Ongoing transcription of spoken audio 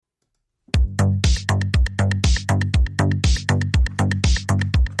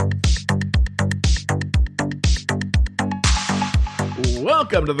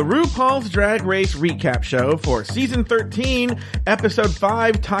Welcome to the RuPaul's Drag Race Recap Show for Season 13, Episode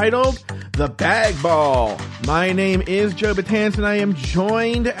 5, titled The Bag Ball. My name is Joe Betance, and I am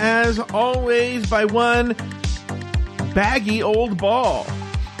joined, as always, by one baggy old ball.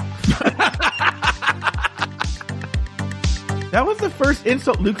 That was the first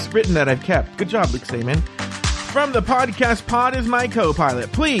insult Luke's written that I've kept. Good job, Luke Stamen. From the podcast pod is my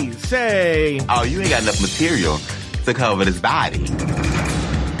co-pilot. Please say... Oh, you ain't got enough material to cover this body.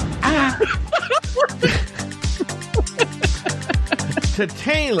 To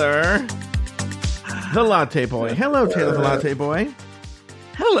Taylor, the Latte Boy. Hello, Taylor, the Latte Boy.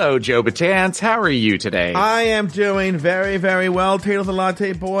 Hello, Joe Betance. How are you today? I am doing very, very well, Taylor, the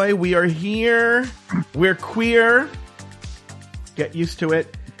Latte Boy. We are here. We're queer. Get used to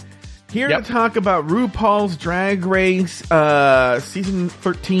it. Here to talk about RuPaul's Drag Race, Season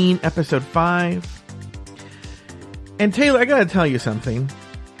 13, Episode 5. And Taylor, I gotta tell you something.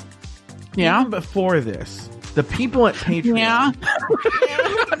 Yeah? Even before this, the people at Patreon... Yeah?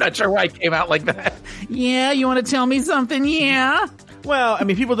 I'm not sure why I came out like that. Yeah, you want to tell me something? Yeah? Well, I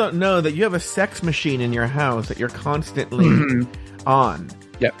mean, people don't know that you have a sex machine in your house that you're constantly on.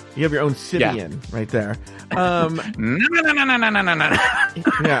 Yep. You have your own Sibian right there. No.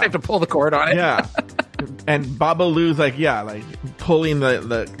 Yeah. I have to pull the cord on it. Yeah. And Babalu's like pulling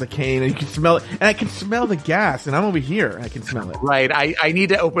the cane, and you can smell it. And I can smell the gas, and I'm over here. I can smell it. Right. I need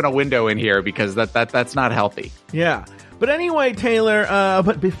to open a window in here because that's not healthy. Yeah. But anyway, Taylor,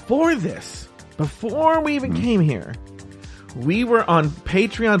 but before this, before we even came here, we were on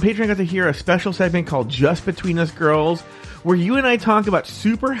Patreon. Patreon got to hear a special segment called Just Between Us Girls, where you and I talk about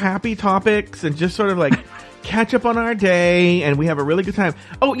super happy topics and just sort of like catch up on our day, and we have a really good time.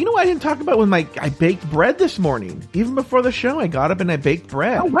 Oh, you know what I didn't talk about was I baked bread this morning. Even before the show, I got up and I baked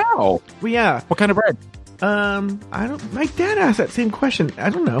bread. Oh, wow. Well, yeah. What kind of bread? My dad asked that same question. I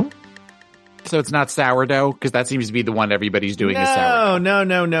don't know. So it's not sourdough? Because that seems to be the one everybody's doing is sourdough. No,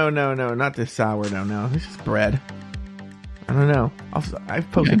 not this sourdough, no. This is bread. I don't know. I'll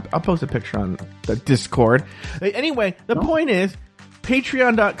post a picture on the Discord. Anyway, the point is,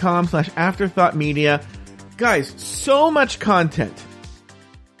 patreon.com/afterthoughtmedia. Guys, so much content.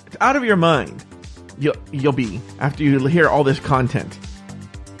 It's out of your mind. You'll be after you hear all this content.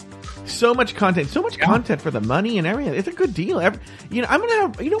 So much content. So much content for the money and everything. It's a good deal. We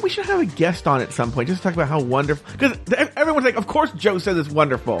should have a guest on at some point just to talk about how wonderful. Because everyone's like, of course Joe says it's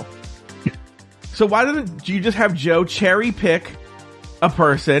wonderful. So why don't you just have Joe cherry pick a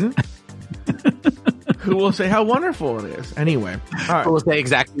person who will say how wonderful it is? Anyway, all right. Who will say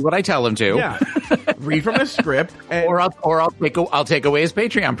exactly what I tell him to. Yeah, read from a script, or I'll take away his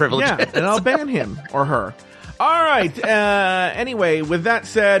Patreon privileges. Yeah, and I'll ban him or her. All right. Anyway, with that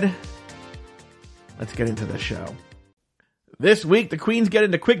said, let's get into the show. This week, the queens get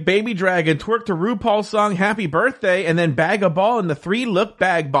into quick baby drag and twerk to RuPaul's song Happy Birthday, and then bag a ball in the 3-look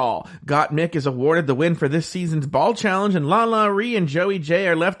bag ball. Gottmik is awarded the win for this season's ball challenge, and LaLa Ri and Joey J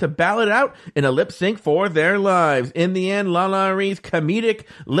are left to battle it out in a lip sync for their lives. In the end, LaLa Ri's comedic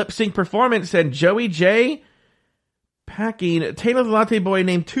lip sync performance and Joey J packing. Taylor the Latte Boy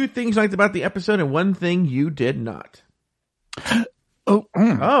named 2 things you liked about the episode and 1 thing you did not. Oh,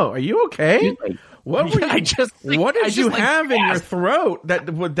 are you okay? What were you, what did you have in your throat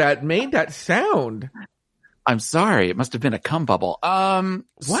that made that sound? I'm sorry. It must have been a cum bubble. I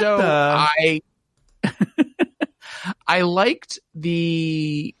liked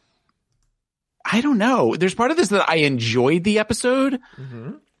the, I don't know. There's part of this that I enjoyed the episode,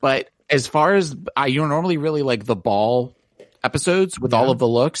 but as far as you normally really like the ball episodes with all of the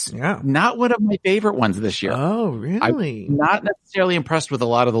looks, not one of my favorite ones this year. Oh, really? I'm not necessarily impressed with a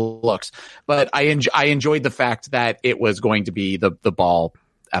lot of the looks, but I enjoyed the fact that it was going to be the ball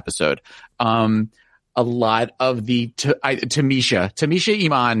episode. A lot of the Tamisha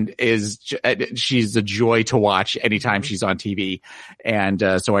Iman she's a joy to watch anytime she's on TV, and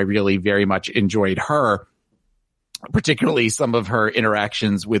so I really very much enjoyed her, particularly some of her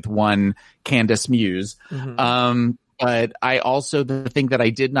interactions with one Candace Muse. But I also, the thing that I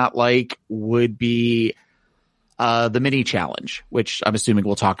did not like would be the mini challenge, which I'm assuming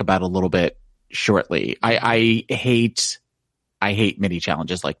we'll talk about a little bit shortly. I hate mini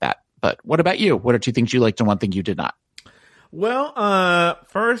challenges like that. But what about you? What are 2 things you liked and 1 thing you did not? Well,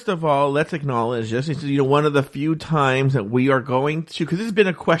 first of all, let's acknowledge this. It's, one of the few times that we are going to, because this has been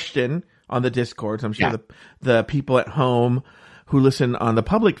a question on the Discord, so I'm sure the people at home who listen on the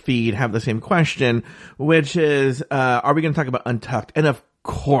public feed have the same question, which is, are we going to talk about Untucked? And of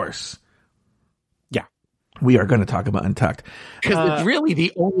course, we are going to talk about Untucked. Because it's really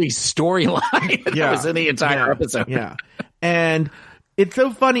the only storyline that was in the entire episode. Yeah. And It's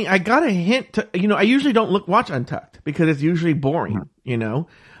so funny. I got a hint to, I usually don't watch Untucked because it's usually boring, but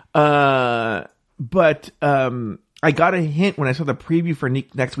I got a hint when I saw the preview for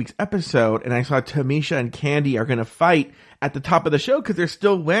next week's episode, and I saw Tamisha and Candy are going to fight at the top of the show because they're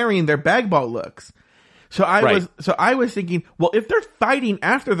still wearing their bag ball looks. So I was thinking, well, if they're fighting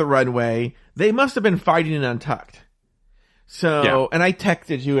after the runway, they must have been fighting in Untucked. So, and I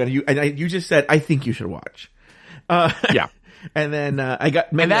texted you, and you just said, I think you should watch. Yeah. And then I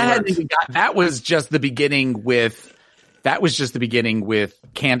got many that was just the beginning with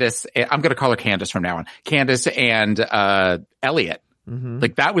Candace. I'm going to call her Candace from now on. Candace and Elliot. Mm-hmm.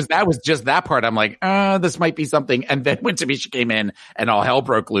 Like that was just that part. I'm like, this might be something. And then when Tamisha came in and all hell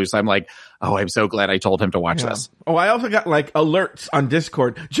broke loose, I'm like, oh, I'm so glad I told him to watch this. Oh, I also got like alerts on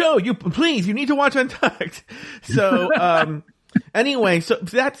Discord. Joe, you need to watch Untucked. So anyway, so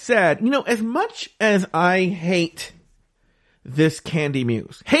that said, as much as I hate this Candy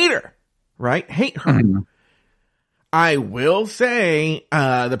Muse, hate her. Mm-hmm. I will say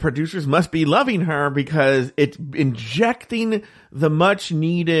the producers must be loving her because it's injecting the much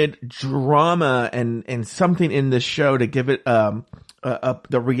needed drama and something in this show to give it the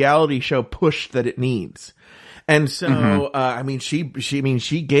reality show push that it needs. And so,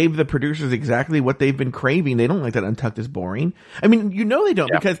 she gave the producers exactly what they've been craving. They don't like that Untucked is boring. I mean, they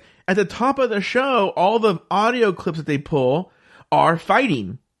don't, because at the top of the show, all the audio clips that they pull are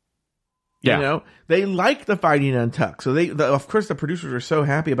fighting. They like the fighting Untucked. So of course the producers are so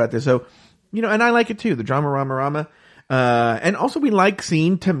happy about this. So, and I like it too, the drama rama. And also we like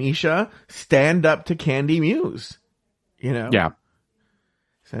seeing Tamisha stand up to Candy Muse, Yeah.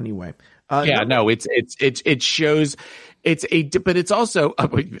 So anyway. It shows but it's also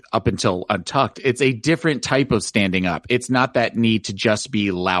up until Untucked, it's a different type of standing up. It's not that need to just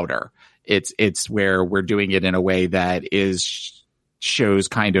be louder. It's where we're doing it in a way that shows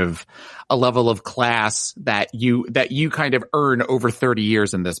kind of a level of class that you kind of earn over 30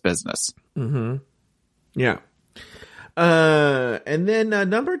 years in this business. Mm-hmm. Yeah. And then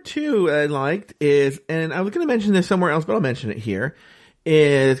number 2 I liked is, and I was going to mention this somewhere else, but I'll mention it here,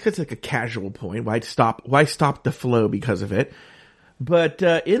 is because it's like a casual point. Why stop the flow because of it? But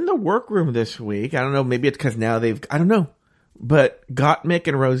in the workroom this week, I don't know, maybe it's because now I don't know. But Gottmik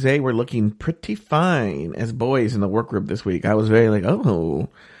and Rosé were looking pretty fine as boys in the workroom this week. I was very like, oh,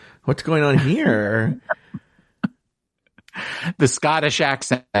 what's going on here? The Scottish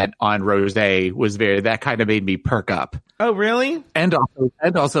accent on Rosé was that kind of made me perk up. Oh, really? And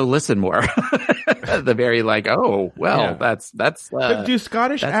also listen more. The very like, oh, well, that's. But do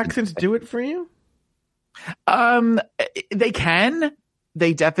Scottish accents do it for you? They can.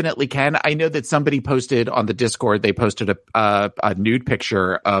 They definitely can. I know that somebody posted on the Discord, they posted a nude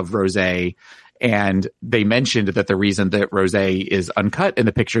picture of Rosé, and they mentioned that the reason that Rosé is uncut in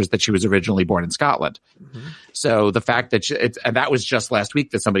the picture is that she was originally born in Scotland. Mm-hmm. So the fact that and that was just last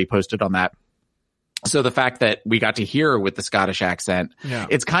week that somebody posted on that. So the fact that we got to hear her with the Scottish accent,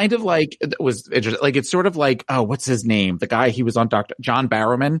 it's kind of like, it was interesting. Like, it's sort of like, oh, what's his name? The guy, he was on John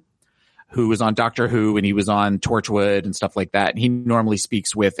Barrowman, who was on Doctor Who, and he was on Torchwood and stuff like that. And he normally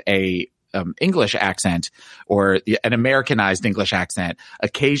speaks with a English accent or an Americanized English accent.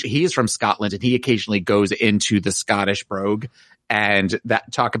 He is from Scotland, and he occasionally goes into the Scottish brogue, and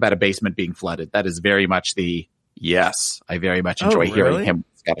that talk about a basement being flooded. That is very much I very much enjoy hearing him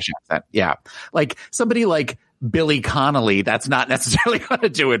with Scottish accent. Yeah. Like somebody like Billy Connolly, that's not necessarily going to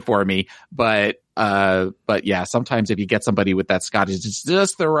do it for me, but yeah, sometimes if you get somebody with that Scottish, it's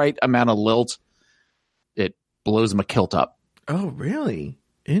just the right amount of lilt, it blows my kilt up. Oh, really?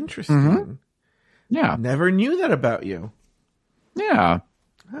 Interesting. Mm-hmm. Yeah. Never knew that about you. Yeah.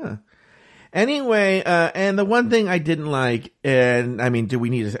 Huh. Anyway, and the one thing I didn't like, and I mean,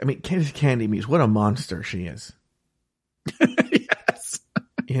 Candy Muse, what a monster she is. Yes.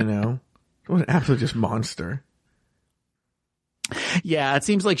 What an absolute just monster. Yeah, it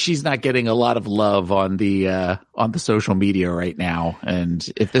seems like she's not getting a lot of love on the social media right now. And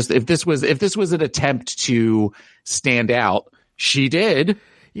if this was an attempt to stand out, she did.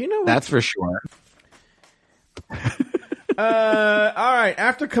 That's for sure. All right.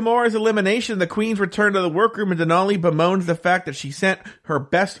 After Kimora's elimination, the queens return to the workroom, and Denali bemoans the fact that she sent her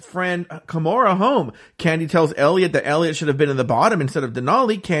best friend Kimora home. Candy tells Elliot that Elliot should have been in the bottom instead of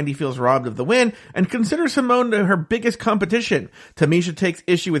Denali. Candy feels robbed of the win and considers Simone her biggest competition. Tamisha takes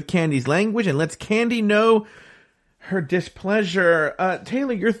issue with Candy's language and lets Candy know her displeasure.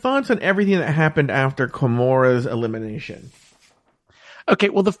 Taylor, your thoughts on everything that happened after Kimora's elimination? Okay,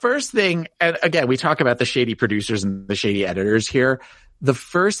 well, the first thing, and again, we talk about the shady producers and the shady editors here. the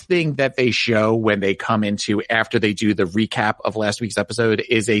first thing that they show when they come into after they do the recap of last week's episode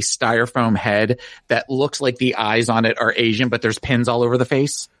is a styrofoam head that looks like the eyes on it are Asian, but there's pins all over the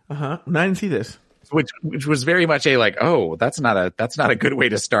face. I didn't see this. Which was very much a like, oh, that's not a good way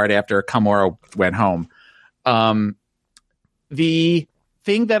to start after Kimura went home. The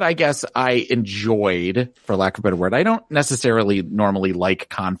thing that I guess I enjoyed, for lack of a better word, I don't necessarily normally like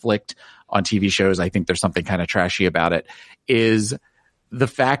conflict on TV shows. I think there's something kind of trashy about it, is the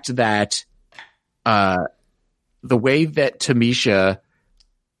fact that the way that Tamisha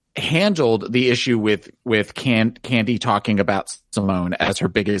handled the issue with Kandi talking about Simone as her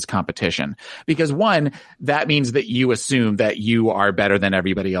biggest competition. Because one, that means that you assume that you are better than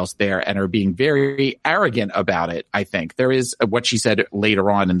everybody else there and are being very arrogant about it. I think there is what she said later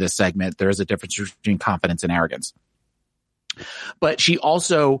on in this segment. There is a difference between confidence and arrogance. But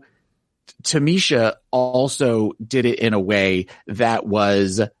Tamisha also did it in a way that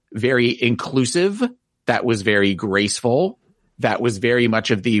was very inclusive, that was very graceful, that was very much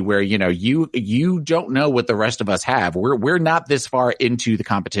of the where, you don't know what the rest of us have. We're not this far into the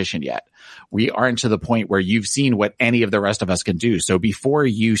competition yet. We aren't to the point where you've seen what any of the rest of us can do. So before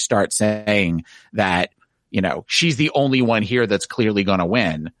you start saying that, she's the only one here that's clearly going to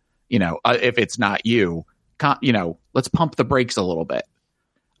win, if it's not you, let's pump the brakes a little bit.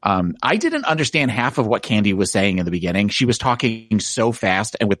 I didn't understand half of what Kandi was saying in the beginning. She was talking so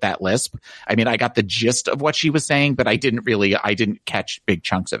fast and with that lisp. I mean, I got the gist of what she was saying, but I didn't catch big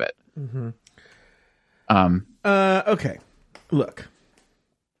chunks of it. Mm-hmm. Okay. Look,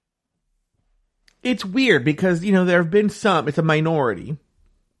 it's weird because, there have been it's a minority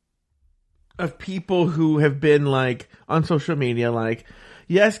of people who have been like on social media, like,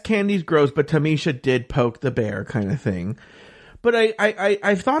 yes, Kandi's gross, but Tamisha did poke the bear kind of thing. But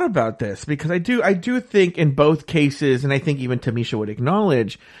I've thought about this because I do think in both cases, and I think even Tamisha would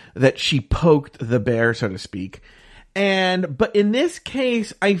acknowledge that she poked the bear, so to speak. But in this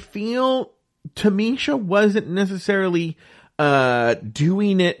case, I feel Tamisha wasn't necessarily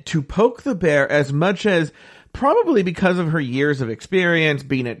doing it to poke the bear as much as probably because of her years of experience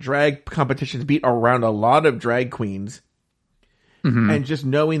being at drag competitions, being around a lot of drag queens, and just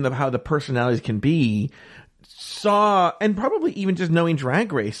knowing how the personalities can be. And probably even just knowing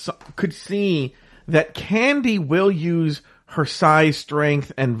Drag Race, could see that Kandi will use her size,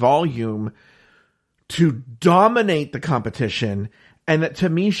 strength, and volume to dominate the competition, and that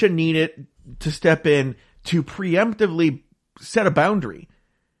Tamisha needed to step in to preemptively set a boundary,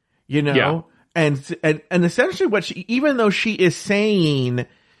 and essentially even though she is saying,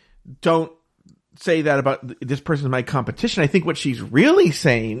 don't say that about this person is my competition, I think what she's really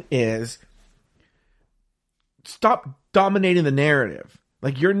saying is, stop dominating the narrative.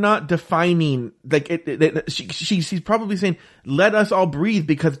 Like, you're not defining, like, she's probably saying, let us all breathe,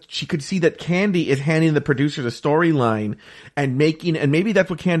 because she could see that Kandi is handing the producers a storyline and maybe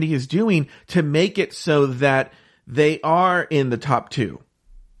that's what Kandi is doing to make it so that they are in the top two.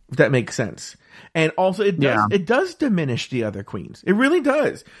 If that makes sense. And also it does diminish the other queens. It really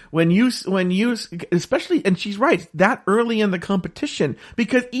does. When you, especially, and she's right, that early in the competition,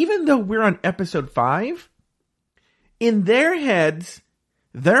 because even though we're on episode 5, in their heads,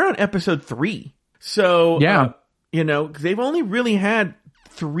 they're on episode 3. So, because they've only really had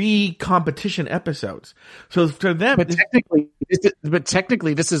 3 competition episodes. So for them, but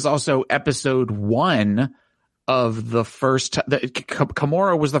technically, this is also episode 1 of the first.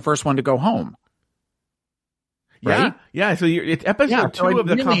 Kimura was the first one to go home. Right? Yeah. So it's episode 2 of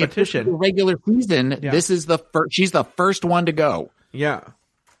the competition. The regular season. Yeah. This is the first. She's the first one to go. Yeah,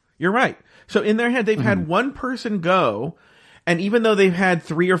 you're right. So in their head, they've had one person go, and even though they've had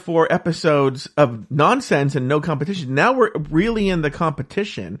 3 or 4 episodes of nonsense and no competition, now we're really in the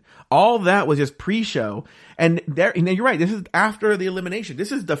competition. All that was just pre-show. And you're right, this is after the elimination.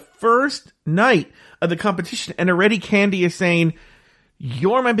 This is the first night of the competition, and already Kandi is saying,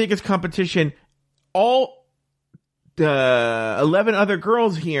 you're my biggest competition. All the 11 other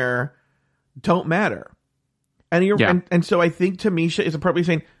girls here don't matter. And and so I think Tamisha is appropriately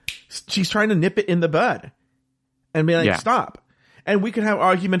saying, she's trying to nip it in the bud and be like, stop. And we could have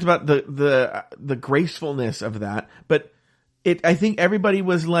arguments about the gracefulness of that, but I think everybody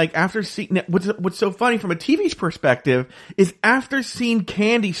was like, after seeing what's so funny from a TV's perspective is after seeing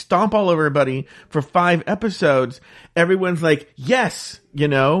Kandi stomp all over everybody for 5 episodes, everyone's like, yes,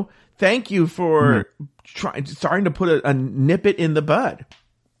 thank you for starting to put a nip it in the bud,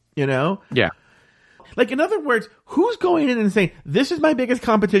 Yeah. Like, in other words, who's going in and saying, this is my biggest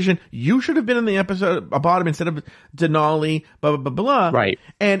competition, you should have been in the episode bottom instead of Denali, blah, blah, blah, blah. Right.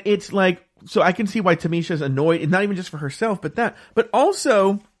 And it's like, so I can see why Tamisha's annoyed, not even just for herself, but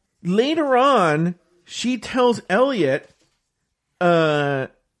also later on, she tells Elliot,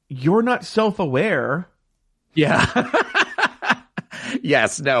 you're not self-aware. Yeah.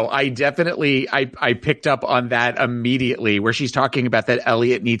 Yes, no, I definitely, I picked up on that immediately where she's talking about that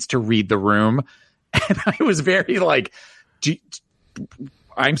Elliot needs to read the room. And I was very like,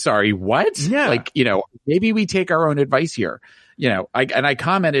 I'm sorry, what? Yeah. Like, you know, maybe we take our own advice here. You know, I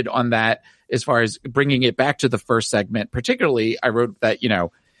commented on that as far as bringing it back to the first segment. Particularly, I wrote that, you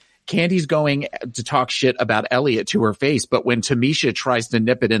know, Candy's going to talk shit about Elliot to her face, but when Tamisha tries to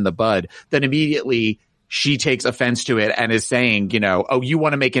nip it in the bud, then immediately she takes offense to it and is saying, you know, oh, you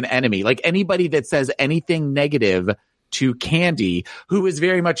want to make an enemy. Like anybody that says anything negative to Candy, who is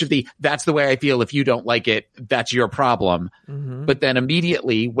very much of that's the way I feel. If you don't like it, that's your problem. Mm-hmm. But then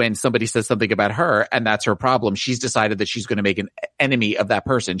immediately when somebody says something about her and that's her problem, she's decided that she's going to make an enemy of that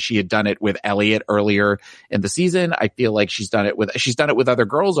person. She had done it with Elliot earlier in the season. I feel like she's done it with other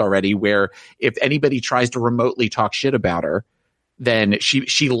girls already, where if anybody tries to remotely talk shit about her, then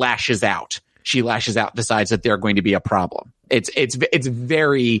she lashes out. She lashes out, decides that they're going to be a problem. It's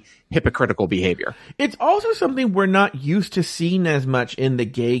very hypocritical behavior. It's also something we're not used to seeing as much in the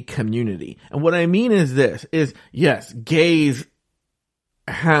gay community. And what I mean is yes, gays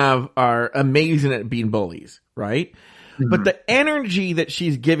are amazing at being bullies, right? Mm-hmm. But the energy that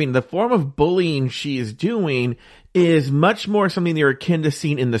she's giving, the form of bullying she is doing, is much more something they're akin to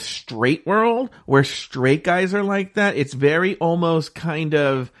seeing in the straight world, where straight guys are like that. It's very almost kind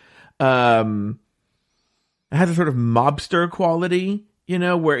of, it has a sort of mobster quality, you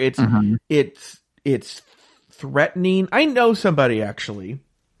know, where it's threatening. I know someone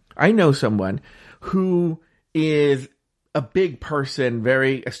who is a big person,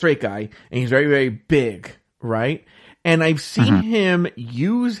 a straight guy, and he's very, very big, right? And I've seen him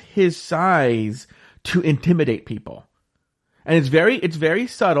use his size to intimidate people. And it's very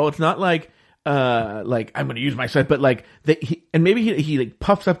subtle. It's not like I'm going to use my size, but like and maybe he like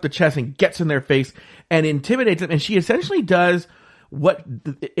puffs up the chest and gets in their face and intimidates them. And she essentially does what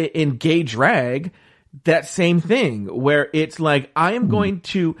in gay drag, that same thing, where it's like, I am going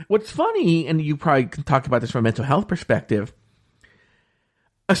to, what's funny, and you probably can talk about this from a mental health perspective,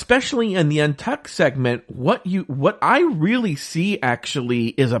 especially in the Untucked segment, what I really see actually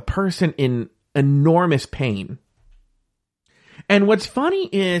is a person in enormous pain. And what's funny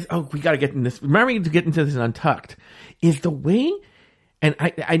is, we got to get in this. Remember to get into this in Untucked is the way. And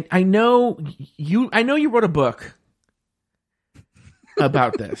I know you wrote a book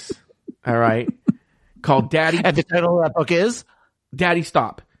about this. All right, called Daddy. And the title of that book is Daddy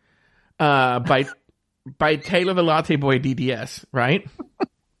Stop, by Taylor the Latte Boy DDS. Right.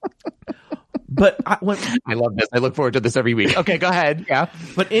 But I love this. I look forward to this every week. Okay, go ahead. Yeah.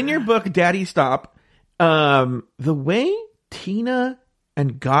 But in your book, Daddy Stop, the way Tina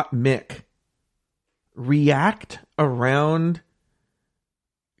and Gottmik react around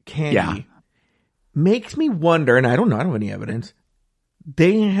Candy makes me wonder, and I don't have any evidence,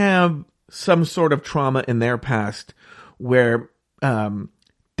 they have some sort of trauma in their past where I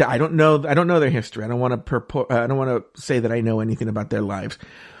don't know their history. I don't want to say that I know anything about their lives.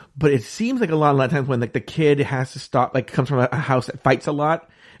 But it seems like a lot of times when like the kid has to stop, like comes from a house that fights a lot,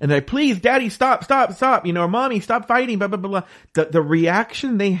 and they're like, please, Daddy, stop, you know, or Mommy, stop fighting, blah, blah, blah, blah. The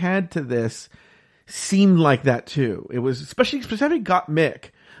reaction they had to this seemed like that too. It was specifically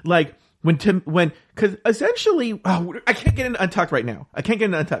Gottmik. Like cause essentially, I can't get into Untucked right now.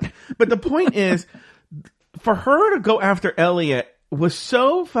 But the point is, for her to go after Elliot was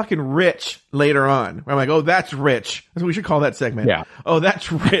so fucking rich later on. I'm like, oh, that's rich. That's what we should call that segment. Yeah. Oh,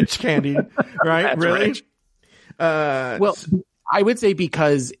 that's rich, Candy. Right? That's really? Rich. Well, I would say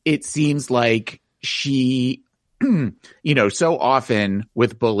because it seems like she, you know, so often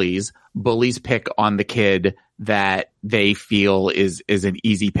with bullies pick on the kid that they feel is an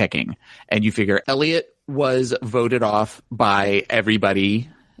easy picking. And you figure Elliot was voted off by everybody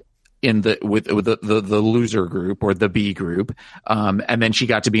in with the loser group or the B group. And then she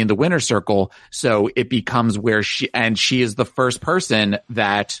got to be in the winner circle. So it becomes where she is the first person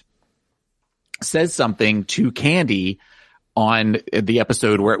that says something to Candy on the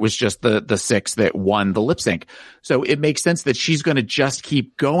episode where it was just the six that won the lip sync. So it makes sense that she's going to just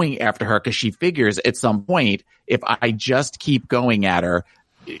keep going after her because she figures at some point, if I just keep going at her,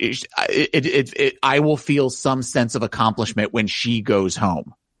 I will feel some sense of accomplishment when she goes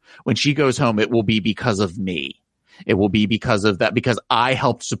home. When she goes home, it will be because of me. It will be because of that, because I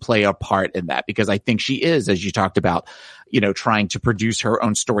helped to play a part in that, because I think she is, as you talked about, trying to produce her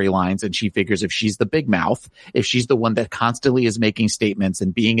own storylines. And she figures if she's the big mouth, if she's the one that constantly is making statements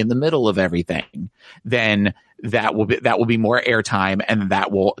and being in the middle of everything, then that will be more airtime, and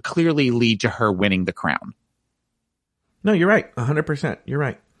that will clearly lead to her winning the crown. No, you're right. 100%. You're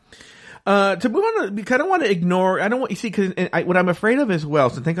right. To move on, because I don't want to ignore, I don't want, you see, because what I'm afraid of as well,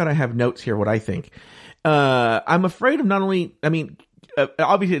 so thank God I have notes here, what I think. I'm afraid of not only,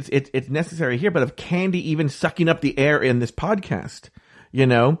 obviously it's necessary here, but of Kandi even sucking up the air in this podcast,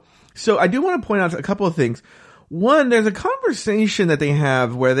 So I do want to point out a couple of things. One, there's a conversation that they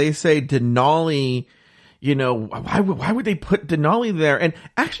have where they say Denali, why would they put Denali there? And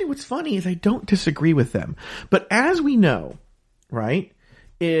actually what's funny is I don't disagree with them. But as we know, right,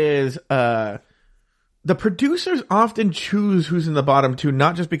 is the producers often choose who's in the bottom two,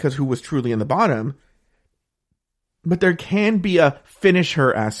 not just because who was truly in the bottom, but there can be a finish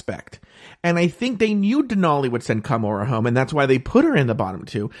her aspect. And I think they knew Denali would send Kamora home, and that's why they put her in the bottom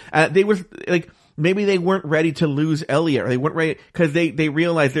two. They was like, maybe they weren't ready to lose Elliot, or they weren't ready because they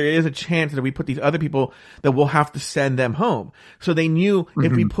realized there is a chance that if we put these other people that we'll have to send them home. So they knew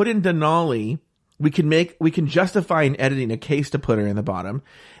if we put in Denali, we can justify in editing a case to put her in the bottom,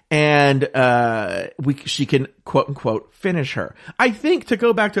 and she can quote unquote finish her. I think, to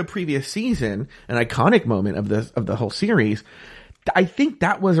go back to a previous season, an iconic moment of the whole series, I think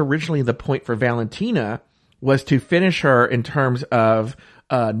that was originally the point for Valentina, was to finish her in terms of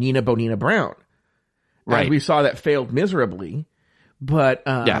Nina Bonina Brown. Right. And we saw that failed miserably, but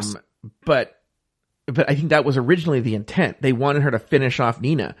yes. But I think that was originally the intent. They wanted her to finish off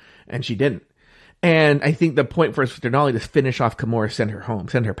Nina, and she didn't. And I think the point for Denali to finish off Kamora, send her home,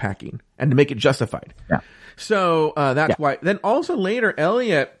 send her packing, and to make it justified. Yeah. So that's why. Then also later,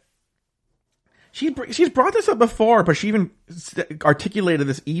 Elliot, she's brought this up before, but she even articulated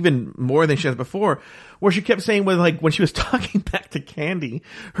this even more than she has before, where she kept saying, when she was talking back to Kandi,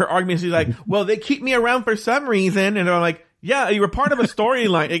 her argument is like, well, they keep me around for some reason, and they're like, yeah, you were part of a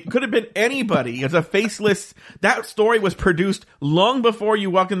storyline. It could have been anybody. It's a faceless. That story was produced long before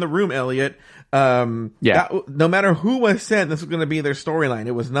you walked in the room, Elliot. No matter who was sent, this was going to be their storyline.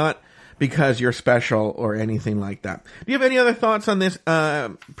 It was not because you're special or anything like that. Do you have any other thoughts on this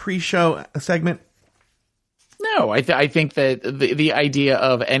pre-show segment? No, I think that the idea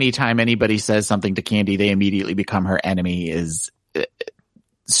of anytime anybody says something to Kandi, they immediately become her enemy is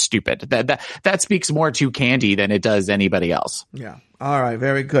stupid. That speaks more to Kandi than it does anybody else. Yeah. All right.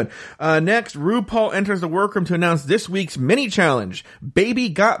 Very good. Next, RuPaul enters the workroom to announce this week's mini challenge. Baby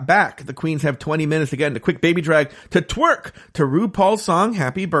Got Back. The queens have 20 minutes to get into quick baby drag to twerk to RuPaul's song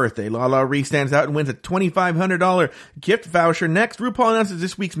Happy Birthday. LaLa Ri stands out and wins a $2,500 gift voucher. Next, RuPaul announces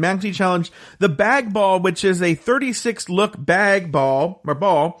this week's maxi challenge, the Bag Ball, which is a 36 look bag ball or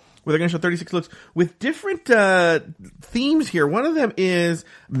ball, where they're going to show 36 looks with different themes here. One of them is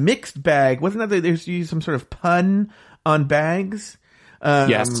mixed bag. Wasn't that there's some sort of pun on bags?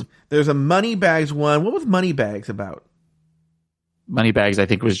 Yes. There's a money bags one. What was money bags about? Money bags, I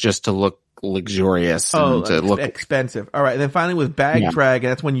think, was just to look luxurious and to look expensive. All right. And then finally with bag drag,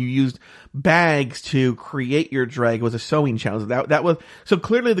 and that's when you used bags to create your drag. It was a sewing challenge. That was, so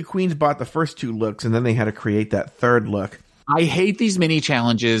clearly the queens bought the first two looks, and then they had to create that third look. I hate these mini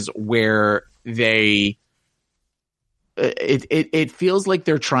challenges where it feels like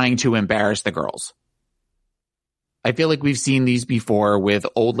they're trying to embarrass the girls. I feel like we've seen these before with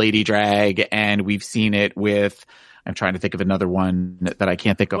old lady drag, and we've seen it with, I'm trying to think of another one that I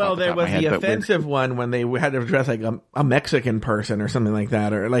can't think of. Well, there was the offensive one when they had to dress like a Mexican person or something like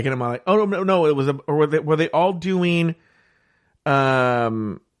that, or like, and I'm like, oh no, it was were they all doing,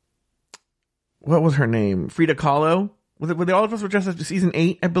 what was her name? Frida Kahlo? Were they all of us were dressed as season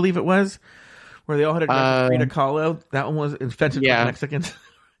 8, I believe it was, where they all had to dress as Frida Kahlo? That one was offensive to Mexicans,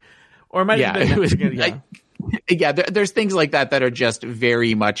 or it might have been Mexican. There's things like that are just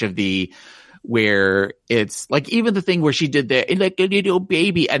very much of the, where it's like, even the thing where she did the like a little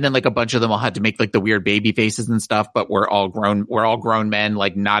baby, and then like a bunch of them all had to make like the weird baby faces and stuff, but we're all grown men,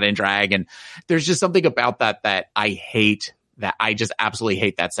 like not in drag, and there's just something about that I hate. That I just absolutely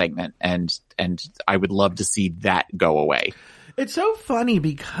hate that segment, and I would love to see that go away. It's so funny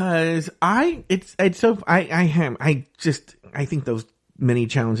because I think those mini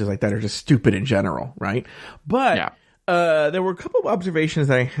challenges like that are just stupid in general, right? But there were a couple of observations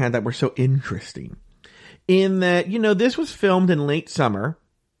that I had that were so interesting. In that, this was filmed in late summer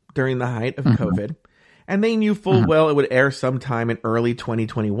during the height of COVID, and they knew full well it would air sometime in early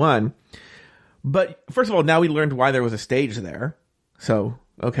 2021. But first of all, now we learned why there was a stage there. So,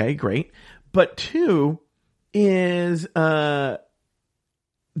 okay, great. But two, is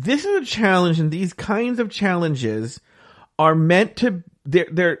this is a challenge, and these kinds of challenges are meant to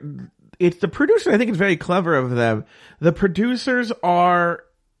it's the producer. I think it's very clever of them. The producers are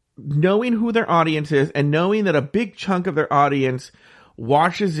knowing who their audience is and knowing that a big chunk of their audience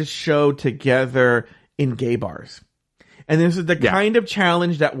watches this show together in gay bars. And this is the kind of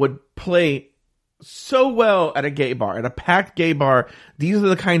challenge that would play so well at a gay bar, at a packed gay bar. These are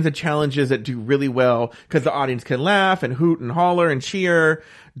the kinds of challenges that do really well because the audience can laugh and hoot and holler and cheer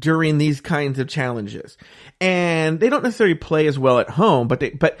during these kinds of challenges. And they don't necessarily play as well at home,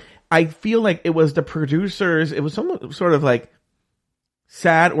 but I feel like it was the producers. It was some sort of like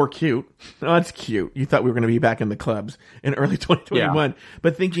sad or cute. Oh, it's cute. You thought we were going to be back in the clubs in early 2021,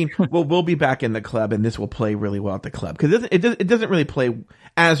 but thinking, well, we'll be back in the club and this will play really well at the club. Because it doesn't really play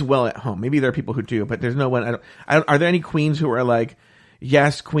as well at home. Maybe there are people who do, but there's no one. Are there any queens who are like,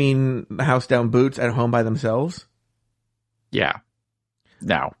 yes, queen, house down boots at home by themselves? Yeah.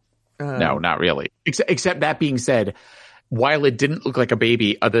 No, not really. Except that being said, while it didn't look like a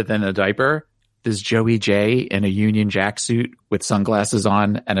baby other than a diaper, does Joey J in a Union Jack suit with sunglasses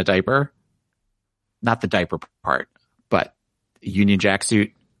on and a diaper? Not the diaper part, but Union Jack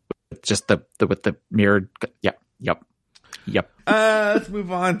suit with just with the mirrored. Yep. Let's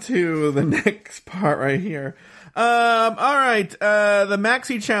move on to the next part right here. All right. The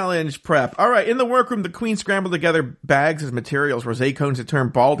Maxi Challenge prep. All right. In the workroom, the queen scrambled together bags as materials. Rosé cones to turn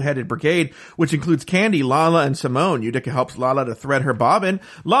bald-headed brigade, which includes Candy, Lala, and Simone. Utica helps Lala to thread her bobbin.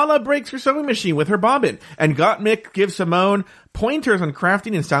 Lala breaks her sewing machine with her bobbin. And Gottmik gives Simone pointers on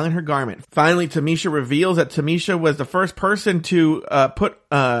crafting and styling her garment. Finally, Tamisha reveals that Tamisha was the first person to put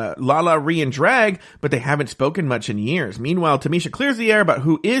Lala in drag, but they haven't spoken much in years. Meanwhile, Tamisha clears the air about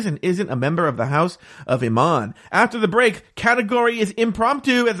who is and isn't a member of the House of Iman. After the break, category is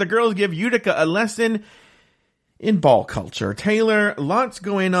impromptu as the girls give Utica a lesson in ball culture. Taylor, lots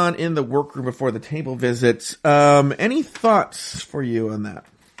going on in the workroom before the table visits. Any thoughts for you on that?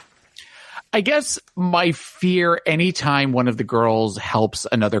 I guess my fear anytime one of the girls helps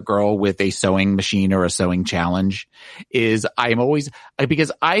another girl with a sewing machine or a sewing challenge is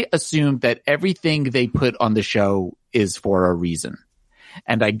because I assume that everything they put on the show is for a reason.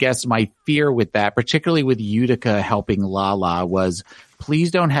 And I guess my fear with that, particularly with Utica helping Lala, was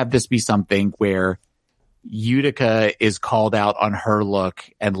please don't have this be something where Utica is called out on her look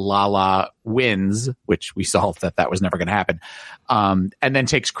and Lala wins, which we saw that was never going to happen, and then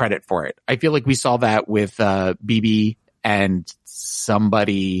takes credit for it. I feel like we saw that with BB and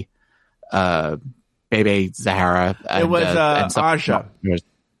somebody, Bebe Zahara. It was Aja.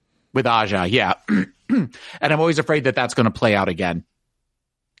 With Aja, yeah. And I'm always afraid that that's going to play out again.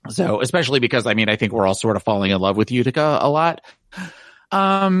 So, especially because, I think we're all sort of falling in love with Utica a lot.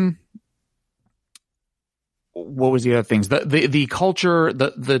 What was the other things? The culture,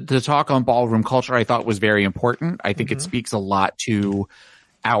 the talk on ballroom culture, I thought was very important. I think it speaks a lot to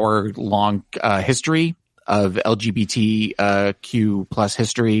our long history of LGBTQ plus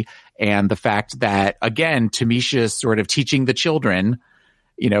history, and the fact that, again, Tamisha sort of teaching the children,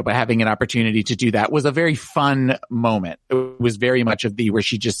 by having an opportunity to do that was a very fun moment. It was very much of where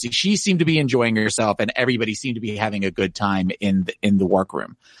she seemed to be enjoying herself, and everybody seemed to be having a good time in the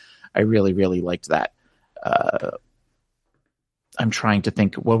workroom. I really, really liked that. I'm trying to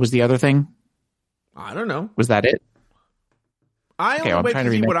think. What was the other thing? I don't know. Was that it? I only wait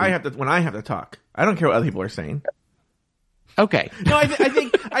to see what I have to when I have to talk. I don't care what other people are saying. Okay. No, I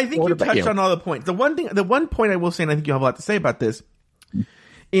think you touched on all the points. The one point I will say, and I think you have a lot to say about this,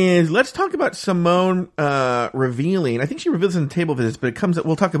 is let's talk about Simone revealing. I think she reveals in the table visits, but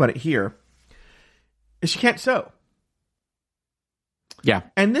we'll talk about it here. She can't sew. Yeah.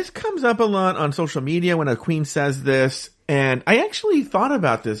 And this comes up a lot on social media when a queen says this. And I actually thought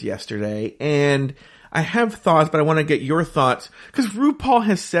about this yesterday, and I have thoughts, but I want to get your thoughts. Because RuPaul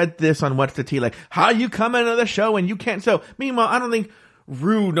has said this on What's the Tea, like, how you come into the show and you can't sew. Meanwhile, I don't think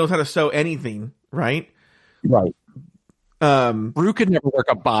Ru knows how to sew anything, right? Right. Ru could never work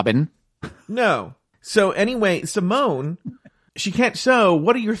a bobbin. No. So anyway, Simone, she can't sew.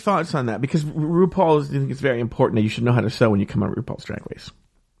 What are your thoughts on that? Because RuPaul think it's very important that you should know how to sew when you come on RuPaul's Drag Race.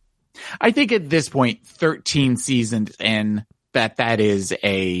 I think at this point, 13 seasons in, that is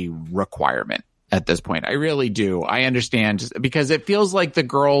a requirement at this point. I really do. I understand, because it feels like the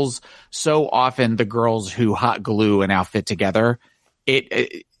girls who hot glue an outfit together,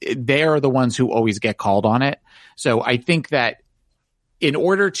 they are the ones who always get called on it. So I think that in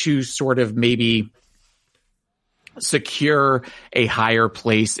order to sort of maybe secure a higher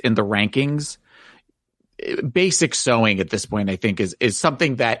place in the rankings, basic sewing at this point, I think is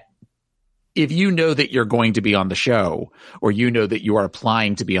something that if you know that you're going to be on the show, or you know that you are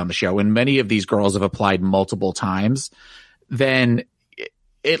applying to be on the show, and many of these girls have applied multiple times, then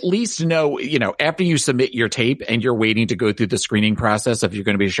at least know, after you submit your tape and you're waiting to go through the screening process if you're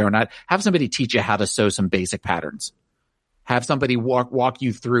going to be a show or not, have somebody teach you how to sew some basic patterns. Have somebody walk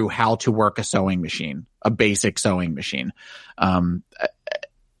you through how to work a sewing machine, a basic sewing machine.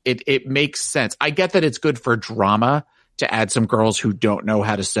 It makes sense. I get that it's good for drama to add some girls who don't know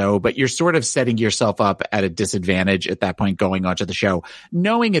how to sew, but you're sort of setting yourself up at a disadvantage at that point going onto the show.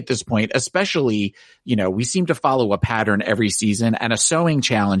 Knowing at this point, especially, we seem to follow a pattern every season, and a sewing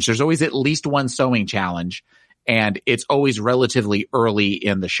challenge, there's always at least one sewing challenge, and it's always relatively early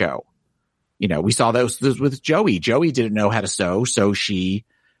in the show. We saw those with Joey. Joey didn't know how to sew, so she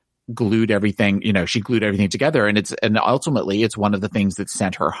glued everything, she glued everything together, and ultimately it's one of the things that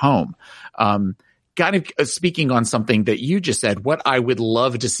sent her home. Kind of speaking on something that you just said, what I would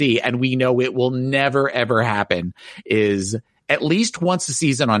love to see, and we know it will never, ever happen, is at least once a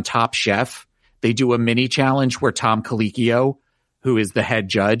season on Top Chef, they do a mini challenge where Tom Colicchio, who is the head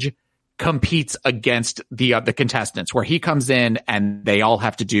judge, competes against the contestants, where he comes in and they all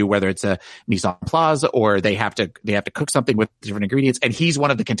have to do, whether it's a mise en place or they have to cook something with different ingredients, and he's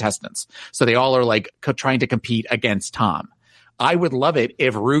one of the contestants. So they all are like trying to compete against Tom. I would love it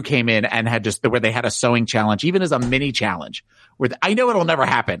if Rue came in and had where they had a sewing challenge, even as a mini challenge. I know it'll never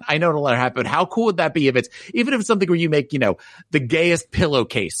happen. But how cool would that be if it's something where you make, the gayest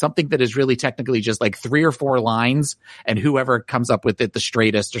pillowcase, something that is really technically just like 3 or 4 lines, and whoever comes up with it the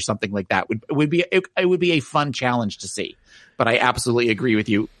straightest or something like that would be a fun challenge to see. But I absolutely agree with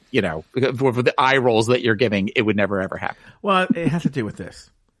you. For the eye rolls that you're giving, it would never ever happen. Well, it has to do with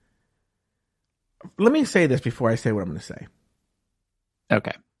this. Let me say this before I say what I'm going to say.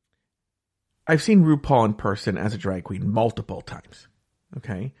 Okay. I've seen RuPaul in person as a drag queen multiple times.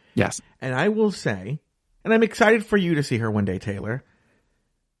 Okay. Yes. And I will say, and I'm excited for you to see her one day, Taylor.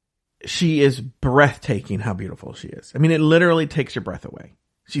 She is breathtaking how beautiful she is. I mean, it literally takes your breath away.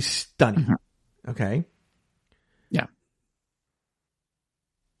 She's stunning. Mm-hmm. Okay. Yeah.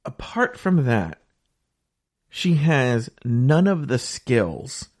 Apart from that, she has none of the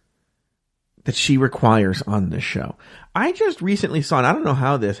skills that she requires on this show. I just recently saw, and I don't know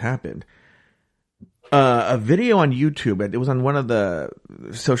how this happened, a video on YouTube. It was on one of the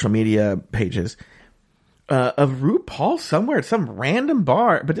social media pages of RuPaul somewhere at some random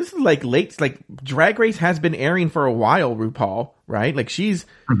bar. But this is like Drag Race has been airing for a while, RuPaul, right? Like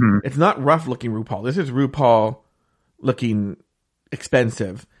it's not rough looking RuPaul. This is RuPaul looking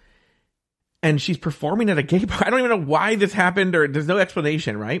expensive. And she's performing at a gay bar. I don't even know why this happened, or there's no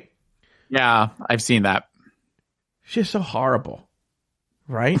explanation, right? Yeah, I've seen that. She's so horrible,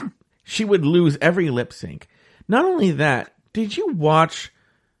 right? She would lose every lip sync. Not only that, did you watch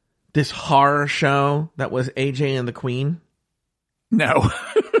this horror show that was AJ and the Queen? No.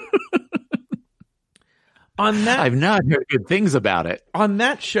 I've not heard good things about it. On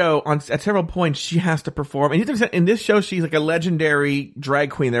that show, at several points, she has to perform. And in this show, she's like a legendary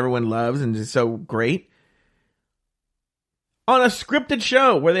drag queen that everyone loves and is so great. On a scripted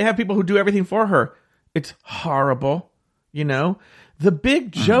show where they have people who do everything for her, it's horrible. The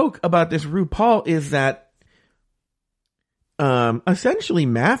big joke about this RuPaul is that essentially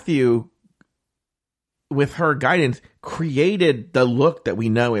Matthew, with her guidance, created the look that we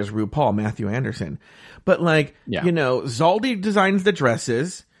know as RuPaul, Matthew Anderson. But Zaldi designs the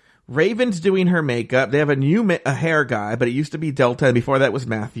dresses. Raven's doing her makeup. They have a new hair guy, but it used to be Delta, and before that was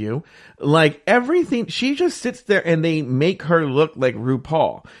Matthew. Like, everything, she just sits there and they make her look like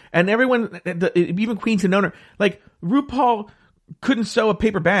RuPaul. And everyone, even queens who know her, like, RuPaul couldn't sew a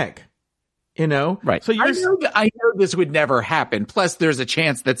paper bag, Right. So I know this would never happen. Plus, there's a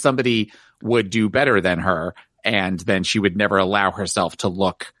chance that somebody would do better than her, and then she would never allow herself to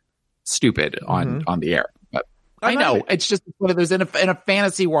look stupid on the air. I know. It's just one of those in a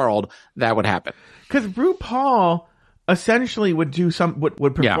fantasy world that would happen. Because RuPaul essentially would do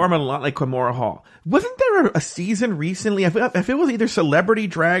would perform a lot like Kimora Hall. Wasn't there a season recently? If it was either Celebrity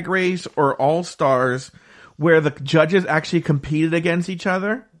Drag Race or All Stars, where the judges actually competed against each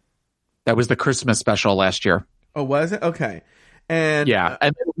other? That was the Christmas special last year. Oh, was it? Okay. And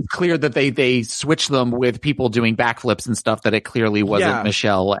and it was clear that they switched them with people doing backflips and stuff, that it clearly wasn't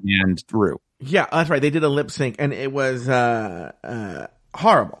Michelle and Rue. Yeah, that's right. They did a lip sync, and it was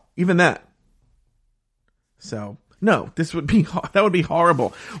horrible. Even that. So no, that would be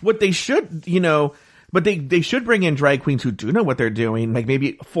horrible. What they should, but they should bring in drag queens who do know what they're doing, like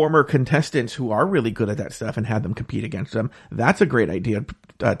maybe former contestants who are really good at that stuff, and have them compete against them. That's a great idea,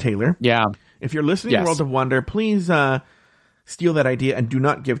 Taylor. Yeah. If you're listening to World of Wonder, please steal that idea and do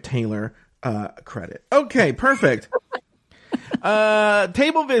not give Taylor credit. Okay, perfect.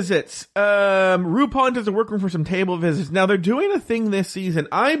 Table visits. RuPaul enters the workroom for some table visits. Now they're doing a thing this season.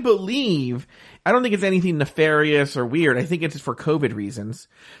 I believe, I don't think it's anything nefarious or weird. I think it's for COVID reasons.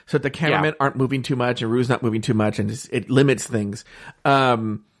 So that the cameramen aren't moving too much and Ru's not moving too much and it limits things.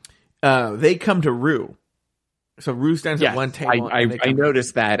 They come to Ru. So Ru stands at one table. I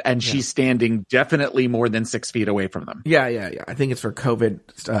noticed that, and she's standing definitely more than 6 feet away from them. Yeah. I think it's for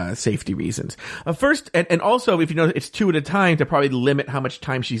COVID safety reasons. First, and also, if you know, it's 2 at a time to probably limit how much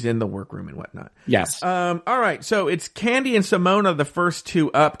time she's in the workroom and whatnot. Yes. All right. So it's Candy and Simona, the first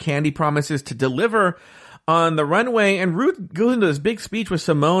 2 up. Candy promises to deliver on the runway, and Ru goes into this big speech with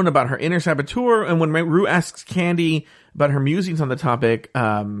Simone about her inner saboteur. And when Ru asks Candy about her musings on the topic,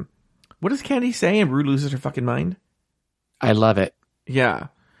 what does Candy say? And Ru loses her fucking mind. I love it. Yeah.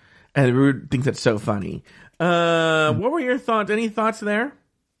 And Ru thinks that's so funny. What were your thoughts? Any thoughts there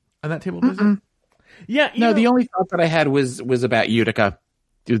on that table visit? Yeah. No, the only thought that I had was about Utica.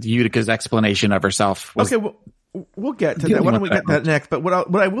 Utica's explanation of herself. Okay, we'll get to that. Why don't we get that next? But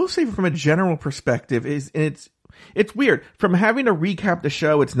what I will say from a general perspective is it's weird. From having to recap the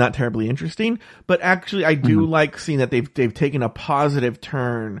show, it's not terribly interesting. But actually, I do like seeing that they've taken a positive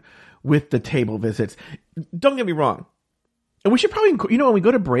turn with the table visits. Don't get me wrong. And we should probably, when we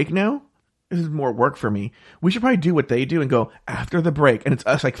go to break now, this is more work for me. We should probably do what they do and go after the break. And it's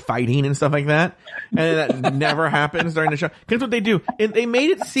us like fighting and stuff like that. And that never happens during the show. Because what they do, and they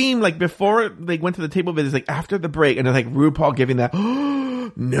made it seem like before they went to the table visits, like after the break, and it's like RuPaul giving that,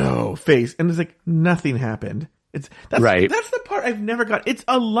 no face. And it's like nothing happened. That's right. That's the part I've never got. It's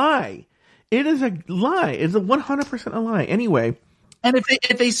a lie. It is a lie. It's a 100% a lie. Anyway. And if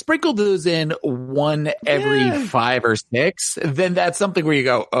they sprinkle those in one every 5 or 6, then that's something where you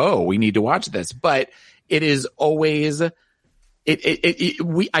go, oh, we need to watch this. But it is always I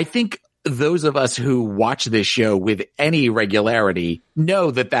think those of us who watch this show with any regularity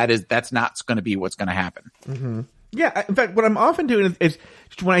know that's not going to be what's going to happen. Mm-hmm. Yeah. In fact, what I'm often doing is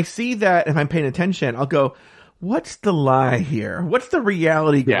when I see that, if I'm paying attention, I'll go, what's the lie here? What's the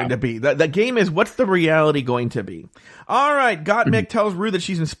reality going to be? The game is, what's the reality going to be? All right. Gottmik tells Ru that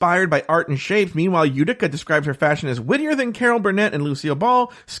she's inspired by art and shapes. Meanwhile, Utica describes her fashion as wittier than Carol Burnett and Lucille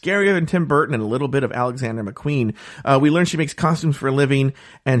Ball, scarier than Tim Burton, and a little bit of Alexander McQueen. We learn she makes costumes for a living,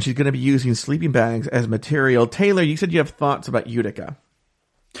 and she's going to be using sleeping bags as material. Taylor, you said you have thoughts about Utica.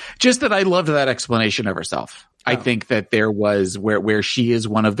 Just that I loved that explanation of herself. I think that there was where she is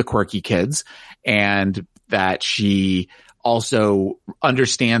one of the quirky kids, and that she also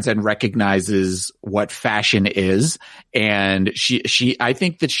understands and recognizes what fashion is. And I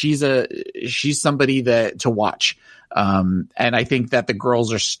think that she's somebody to watch. And I think that the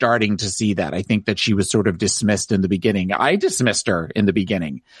girls are starting to see that. I think that she was sort of dismissed in the beginning. I dismissed her in the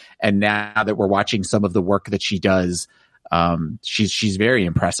beginning. And now that we're watching some of the work that she does, she's very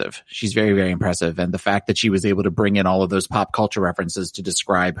impressive. She's very, very impressive. And the fact that she was able to bring in all of those pop culture references to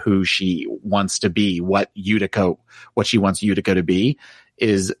describe who she wants to be, what she wants Utica to be,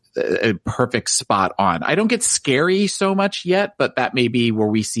 is a perfect spot on. I don't get scary so much yet, but that may be where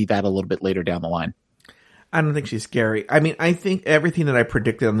we see that a little bit later down the line. I don't think she's scary. I mean, I think everything that I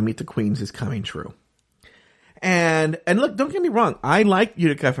predicted on the Meet the Queens is coming true. And look, don't get me wrong. I like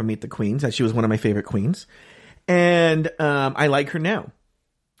Utica from Meet the Queens. She was one of my favorite queens. And I like her now.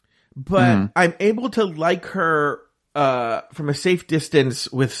 But I'm able to like her from a safe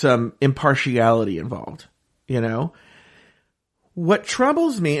distance with some impartiality involved. What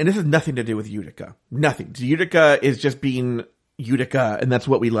troubles me, and this has nothing to do with Utica. Nothing. Utica is just being Utica, and that's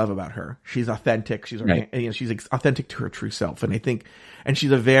what we love about her. She's authentic. She's she's authentic to her true self. And I think, and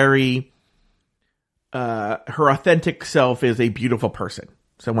she's a very, her authentic self is a beautiful person.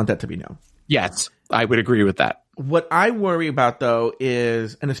 So I want that to be known. Yes, I would agree with that. What I worry about, though,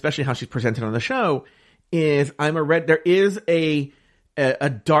 is, and especially how she's presented on the show, is there is a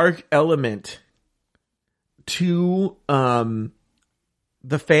dark element to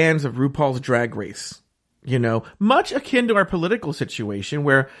the fans of RuPaul's Drag Race. Much akin to our political situation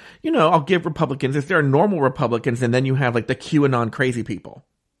where, I'll give Republicans, if there are normal Republicans, and then you have like the QAnon crazy people,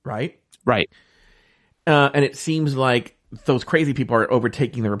 right? Right. And it seems like those crazy people are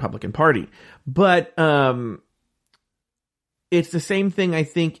overtaking the Republican Party. But it's the same thing, I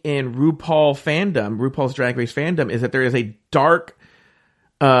think, in RuPaul's Drag Race fandom, is that there is a dark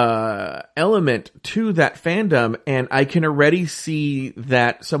element to that fandom, and I can already see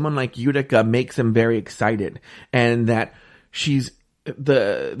that someone like Utica makes them very excited, and that she's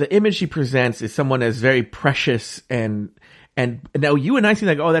the image she presents is someone as very precious, and now you and I see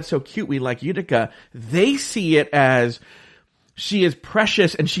like, oh, that's so cute, we like Utica. They see it as, she is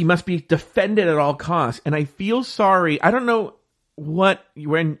precious and she must be defended at all costs. And I feel sorry. I don't know when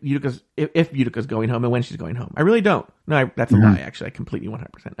Utica's, if Utica's going home and when she's going home. I really don't. No, that's a lie. Actually, I completely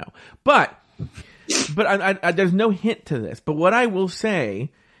 100% know. But I, there's no hint to this. But what I will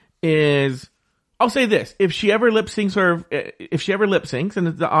say is, I'll say this: if she ever lip syncs, and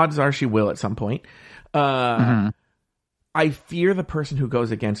the odds are she will at some point, I fear the person who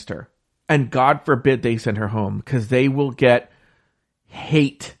goes against her, and God forbid they send her home, because they will get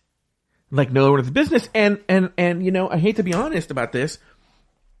hate like no one's business. And you know, I hate to be honest about this.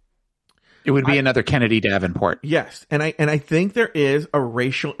 It would be another Kennedy Davenport. Yes, and I think there is a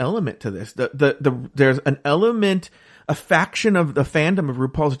racial element to this. There's an element, a faction of the fandom of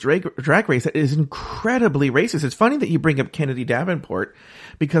RuPaul's Drag Race that is incredibly racist. It's funny that you bring up Kennedy Davenport,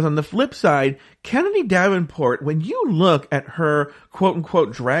 because on the flip side, Kennedy Davenport, when you look at her quote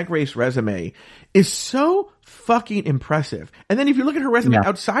unquote Drag Race resume, is so fucking impressive. And then if you look at her resume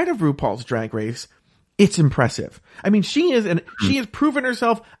outside of RuPaul's Drag Race, it's impressive. I mean, she has proven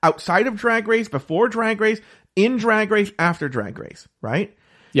herself outside of Drag Race, before Drag Race, in Drag Race, after Drag Race, right?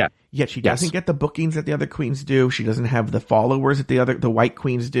 Yeah. Yet she doesn't get the bookings that the other queens do. She doesn't have the followers that the white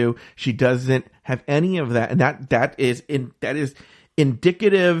queens do. She doesn't have any of that, and that is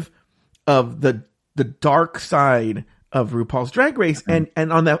indicative of the dark side of RuPaul's Drag Race. And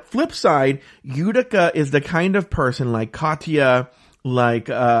on the flip side, Utica is the kind of person like Katya, like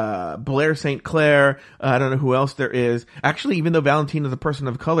Blair St. Clair, I don't know who else there is. Actually, even though Valentina's a person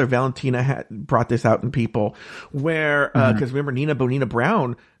of color, Valentina brought this out in People, where because remember, Nina Bonina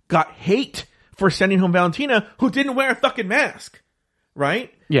Brown got hate for sending home Valentina, who didn't wear a fucking mask,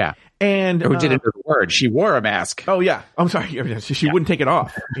 right? Yeah, and who didn't know the word? She wore a mask. Oh yeah, I'm sorry, she wouldn't take it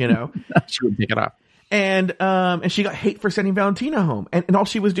off. You know, she wouldn't take it off. And she got hate for sending Valentina home. And all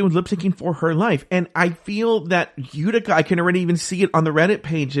she was doing was lip syncing for her life. And I feel that Utica, I can already even see it on the Reddit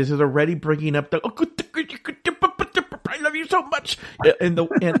pages, is already bringing up the, I love you so much. And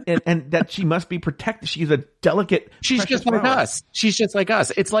that she must be protected. She's a delicate. She's just like us. She's just like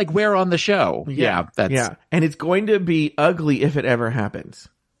us. It's like we're on the show. Yeah. And it's going to be ugly if it ever happens.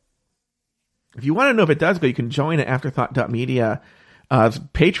 If you want to know if it does go, you can join at afterthought.media.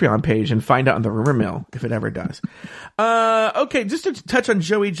 Patreon page and find out on the rumor mill if it ever does. Okay, just to touch on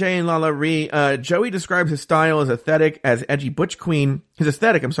Joey J and Lala Ree. Joey describes his style as aesthetic as edgy butch queen. His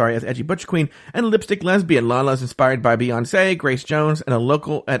aesthetic, as edgy butch queen and lipstick lesbian. Lala's inspired by Beyonce, Grace Jones, and a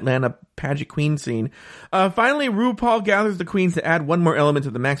local Atlanta pageant queen scene. Finally, RuPaul gathers the queens to add one more element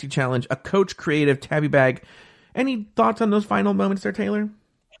to the Maxi Challenge, a Coach creative tabby bag. Any thoughts on those final moments there, Taylor?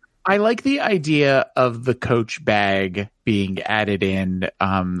 I like the idea of the Coach bag being added in.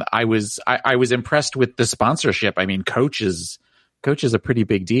 I was impressed with the sponsorship. I mean, Coach is a pretty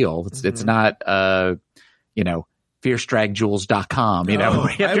big deal. It's not, fiercedragjewels.com, you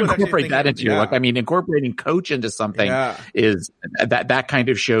have to incorporate that into your look. I mean, incorporating Coach into something is that kind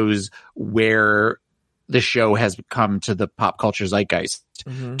of shows where the show has come to the pop culture zeitgeist,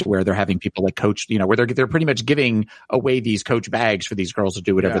 to where they're having people like Coach, where they're pretty much giving away these Coach bags for these girls to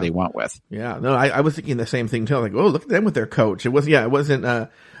do whatever they want with. Yeah, no, I was thinking the same thing too. Like, oh, look at them with their Coach. It wasn't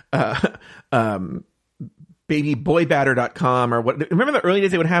babyboybatter.com or what. Remember the early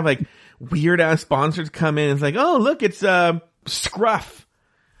days they would have like weird ass sponsors come in. It's like, oh, look, it's Scruff.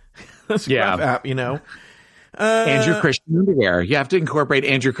 Scruff app, Andrew Christian underwear. You have to incorporate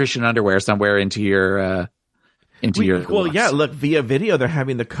Andrew Christian underwear somewhere into your looks. Look, via video they're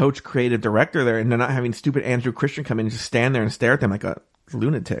having the Coach creative director there, and they're not having stupid Andrew Christian come in and just stand there and stare at them like a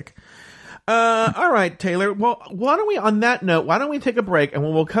lunatic. All right, Taylor. Well, on that note, why don't we take a break, and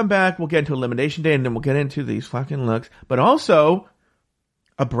when we'll come back, we'll get into Elimination Day, and then we'll get into these fucking looks, but also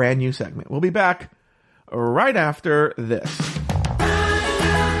a brand new segment. We'll be back right after this.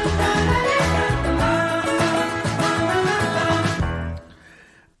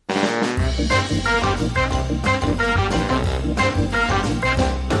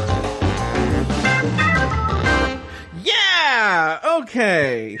 Yeah!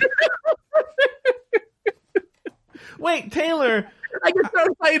 Okay. Wait, Taylor. I get so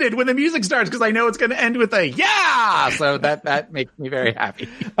excited when the music starts because I know it's going to end with a yeah! So that makes me very happy.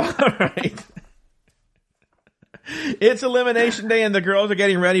 All right. It's Elimination Day and the girls are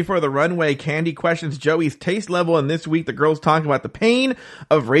getting ready for the runway. Candy questions Joey's taste level, and this week the girls talk about the pain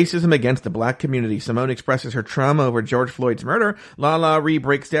of racism against the black community. Simone expresses her trauma over George Floyd's murder. Lala Ree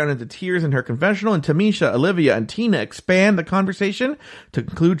breaks down into tears in her confessional, and Tamisha, Olivia, and Tina expand the conversation to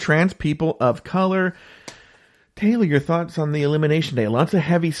include trans people of color. Taylor, your thoughts on the Elimination Day? Lots of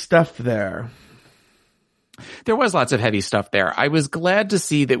heavy stuff there. There was lots of heavy stuff there. I was glad to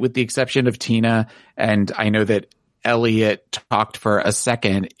see that, with the exception of Tina, and I know that Elliot talked for a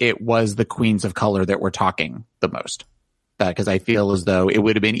second, it was the queens of color that were talking the most. Because I feel as though it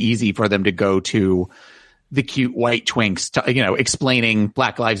would have been easy for them to go to the cute white twinks, explaining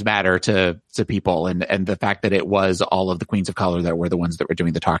Black Lives Matter to people. And the fact that it was all of the queens of color that were the ones that were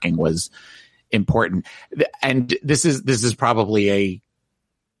doing the talking was important. And this is probably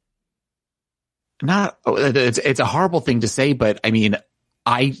it's a horrible thing to say, but I mean,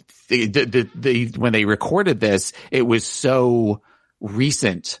 when they recorded this, it was so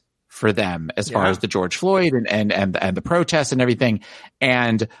recent for them as far as the George Floyd and the protests and everything.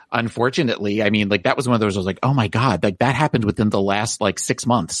 And unfortunately, I mean, like that was one of those, I was like, oh my God, like that happened within the last like 6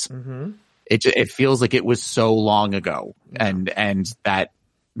 months. Mm-hmm. It feels like it was so long ago. And that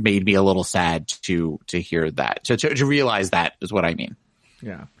made me a little sad to hear that, to realize that is what I mean.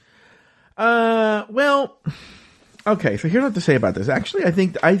 Yeah. Well, okay. So here's what to say about this. Actually,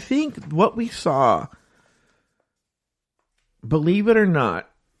 I think what we saw, believe it or not,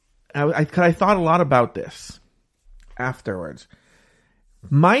 I thought a lot about this afterwards.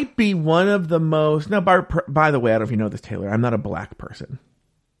 Might be one of the most. Now, by the way, I don't know if you know this, Taylor. I'm not a black person,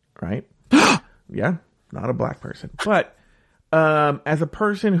 right? Yeah, not a black person. But as a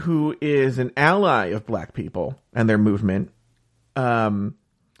person who is an ally of black people and their movement, I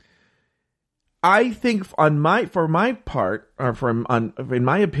think in my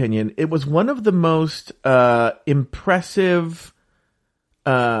opinion, it was one of the most impressive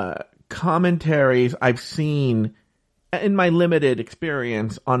commentaries I've seen in my limited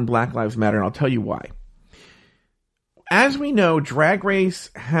experience on Black Lives Matter, and I'll tell you why. As we know, Drag Race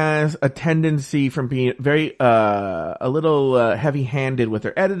has a tendency from being very a little heavy-handed with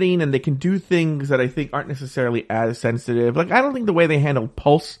their editing, and they can do things that I think aren't necessarily as sensitive. Like, I don't think the way they handled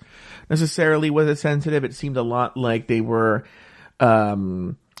Pulse necessarily was as sensitive. It seemed a lot like they were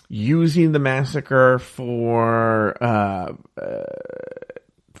using the massacre for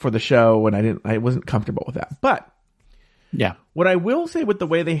the show, and I wasn't comfortable with that. But yeah, what I will say with the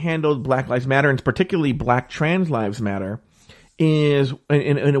way they handled Black Lives Matter, and particularly Black Trans Lives Matter, is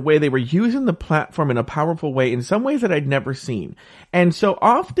in a way they were using the platform in a powerful way, in some ways that I'd never seen. And so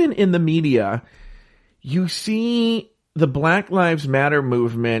often in the media, you see the Black Lives Matter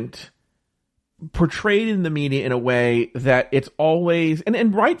movement portrayed in the media in a way that it's always,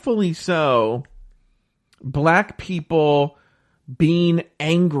 and rightfully so, black people being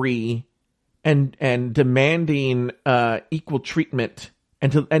angry and demanding equal treatment,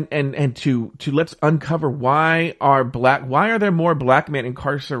 and to let's uncover why are there more black men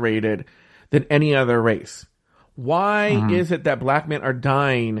incarcerated than any other race? Why is it that black men are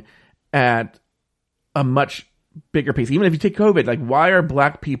dying at a much bigger pace? Even if you take COVID, like, why are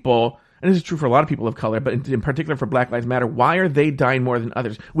black people, and this is true for a lot of people of color, but in particular for Black Lives Matter, why are they dying more than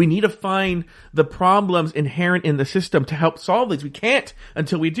others? We need to find the problems inherent in the system to help solve these. We can't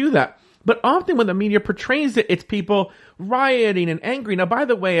until we do that. But often when the media portrays it, it's people rioting and angry. Now, by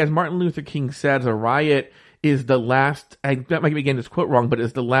the way, as Martin Luther King says, a riot is the last, I might be getting this quote wrong, but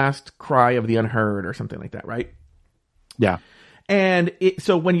is the last cry of the unheard, or something like that, right? Yeah. And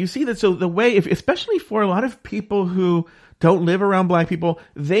so when you see that, so the way, especially for a lot of people who don't live around black people,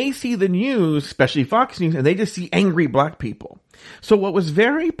 they see the news, especially Fox News, and they just see angry black people. So what was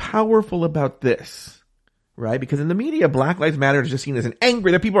very powerful about this, right? Because in the media, Black Lives Matter is just seen as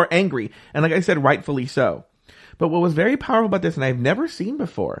that people are angry. And like I said, rightfully so. But what was very powerful about this, and I've never seen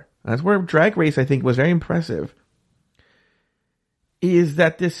before, that's where Drag Race, I think, was very impressive, is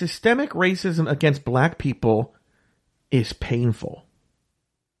that the systemic racism against black people is painful.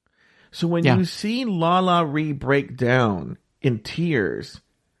 So when you see Lala Ree break down in tears,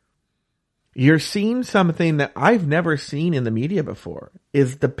 you're seeing something that I've never seen in the media before,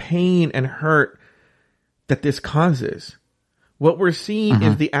 is the pain and hurt that this causes. What we're seeing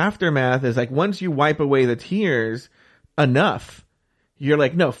is the aftermath is like, once you wipe away the tears enough, you're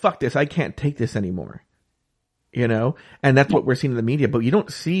like, no, fuck this. I can't take this anymore. You know? And that's what we're seeing in the media, but you don't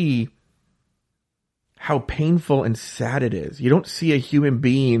see how painful and sad it is. You don't see a human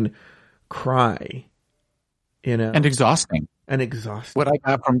being cry, you know, and exhausting. What I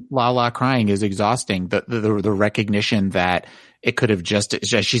got from Lala crying is exhausting. The recognition that it could have just,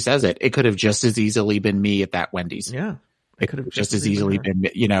 as she says it could have just as easily been me at that Wendy's. Yeah, it could have just as easily been,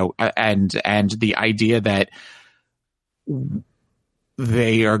 you know, and the idea that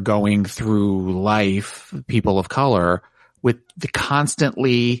they are going through life, people of color, with the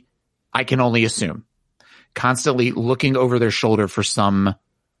constantly, I can only assume, constantly looking over their shoulder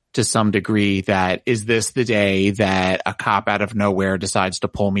to some degree, that is this the day that a cop out of nowhere decides to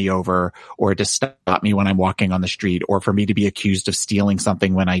pull me over, or to stop me when I'm walking on the street, or for me to be accused of stealing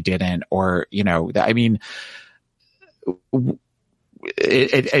something when I didn't, or, you know, I mean,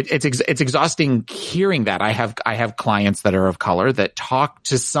 it's exhausting hearing that. I have clients that are of color that talk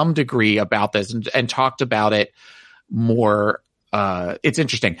to some degree about this and talked about it more. It's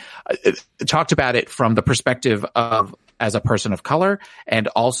interesting. Talked about it from the perspective of as a person of color. And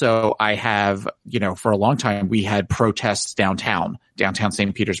also I have, for a long time, we had protests downtown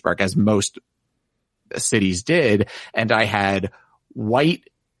St. Petersburg, as most cities did. And I had white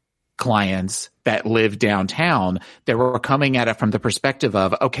clients that live downtown that were coming at it from the perspective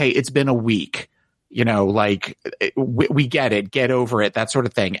of, okay, it's been a week, we get it, get over it, that sort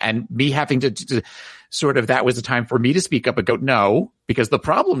of thing. And me having to sort of, that was a time for me to speak up and go, no, because the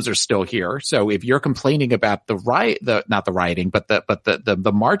problems are still here. So if you're complaining about the not the rioting, but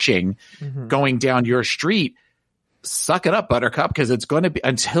the marching going down your street, suck it up, Buttercup, because it's going to be,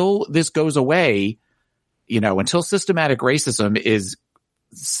 until this goes away, until systematic racism is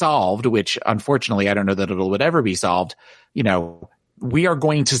solved, which unfortunately I don't know that would ever be solved, we are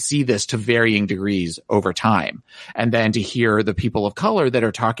going to see this to varying degrees over time. And then to hear the people of color that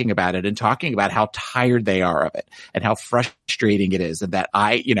are talking about it and talking about how tired they are of it and how frustrating it is, and that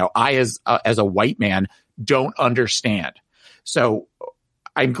I as a white man don't understand. So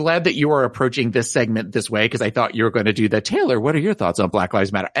I'm glad that you are approaching this segment this way, because I thought you were going to do the, Taylor, what are your thoughts on Black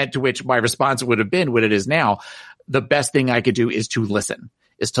Lives Matter? And to which my response would have been what it is now. The best thing I could do is to listen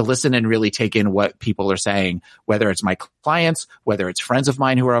and really take in what people are saying, whether it's my clients, whether it's friends of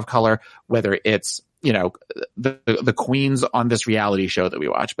mine who are of color, whether it's, the queens on this reality show that we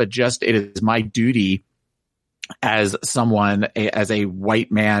watch. But just, it is my duty as as a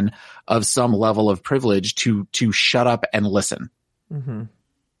white man of some level of privilege to shut up and listen. Mm-hmm.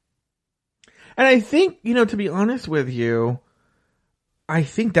 And I think, to be honest with you, I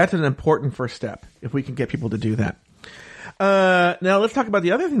think that's an important first step if we can get people to do that. Now let's talk about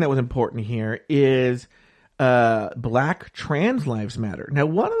the other thing that was important here is Black Trans Lives Matter. Now,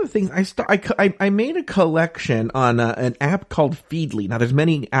 one of the things I made a collection on an app called Feedly. Now, there's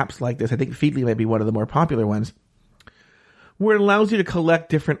many apps like this. I think Feedly might be one of the more popular ones, where it allows you to collect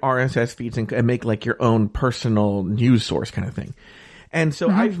different RSS feeds and make like your own personal news source kind of thing. And so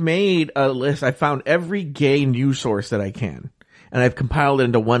I've made a list. I found every gay news source that I can, and I've compiled it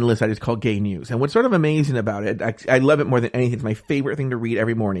into one list I just call Gay News. And what's sort of amazing about it, I love it more than anything. It's my favorite thing to read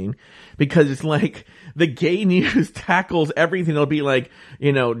every morning, because it's like the gay news tackles everything. It'll be like,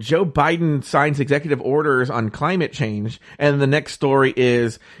 Joe Biden signs executive orders on climate change. And the next story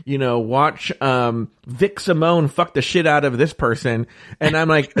is, watch, Vic Simone fuck the shit out of this person. And I'm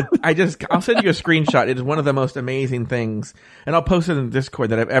like, I'll send you a screenshot. It is one of the most amazing things. And I'll post it in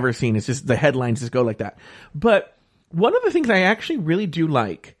Discord that I've ever seen. It's just the headlines just go like that. But one of the things I actually really do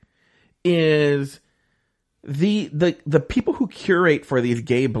like is the people who curate for these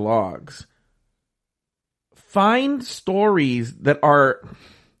gay blogs find stories that are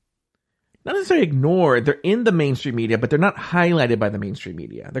not necessarily ignored. They're in the mainstream media, but they're not highlighted by the mainstream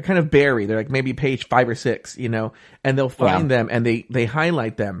media. They're kind of buried. They're like maybe page 5 or 6, and they'll find them and they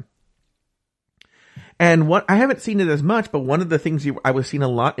highlight them. And I haven't seen it as much, but one of the things I was seeing a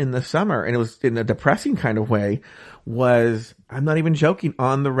lot in the summer, and it was in a depressing kind of way, was, I'm not even joking,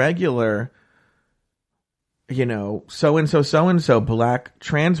 on the regular, so-and-so Black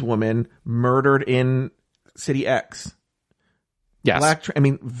trans woman murdered in City X. Yes.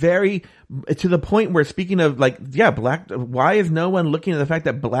 Very, to the point where, speaking of why is no one looking at the fact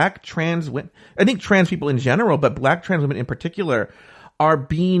that Black trans women, I think trans people in general, but Black trans women in particular, are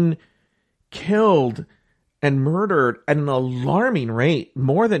being killed and murdered at an alarming rate,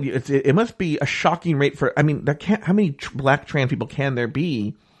 more than it must be a shocking rate for, how many Black trans people can there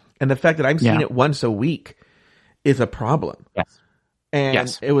be? And the fact that I'm seeing it once a week is a problem. Yes.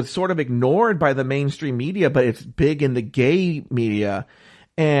 And it was sort of ignored by the mainstream media, but it's big in the gay media.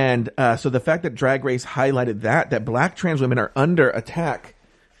 And so the fact that Drag Race highlighted that Black trans women are under attack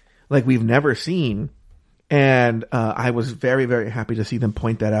like we've never seen. And I was very, very happy to see them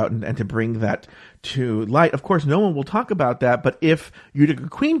point that out and to bring that to light. Of course, no one will talk about that, but if Utica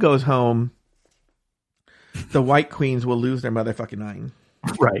Queen goes home, the white queens will lose their motherfucking mind.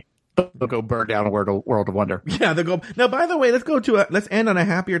 Right. They'll go burn down a world of wonder. Yeah, they'll go. Now, by the way, let's end on a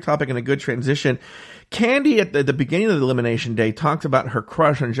happier topic and a good transition. Candy, at the beginning of the Elimination Day, talks about her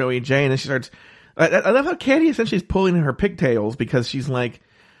crush on Joey J, and then she starts. I love how Candy essentially is pulling her pigtails, because she's like,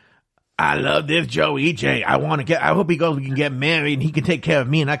 I love this Joey J. I hope he can get married and he can take care of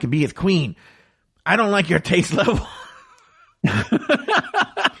me and I can be his queen. I don't like your taste level.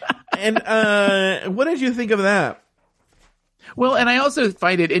 And what did you think of that? Well, and I also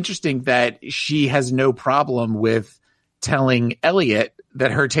find it interesting that she has no problem with telling Elliot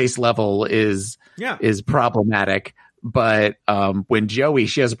that her taste level is problematic, But when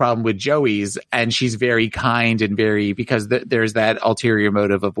she has a problem with Joey's, and she's very kind and very, because there's that ulterior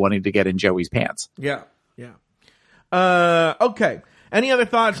motive of wanting to get in Joey's pants. Yeah. Okay. Any other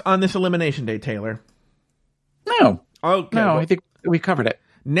thoughts on this Elimination Day, Taylor? No. Okay. No, I think we covered it.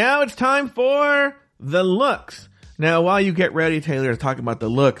 Now it's time for the looks. Now, while you get ready, Taylor, to talk about the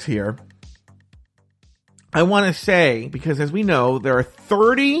looks here, I want to say, because as we know, there are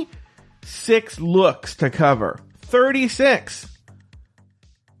 36 looks to cover. 36.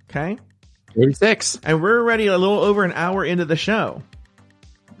 Okay? 36. And we're already a little over an hour into the show.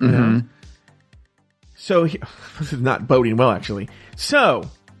 Mm-hmm. You know? So, this is not boding well, actually. So,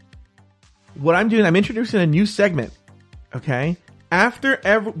 what I'm doing, I'm introducing a new segment. Okay?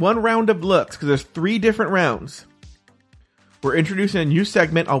 After one round of looks, because there's 3 different rounds, we're introducing a new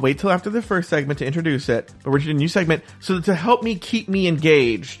segment. I'll wait till after the first segment to introduce it, but we're introducing a new segment to help me keep me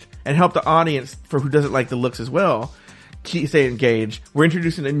engaged and help the audience, for who doesn't like the looks as well, stay engaged. We're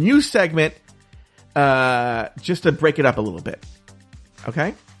introducing a new segment just to break it up a little bit.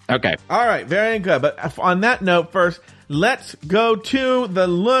 Okay? Okay. All right, very good. But on that note, first, let's go to the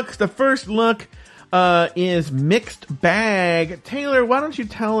looks. The first look is mixed bag. Taylor, why don't you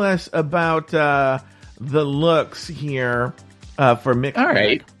tell us about the looks here for mixed bag? All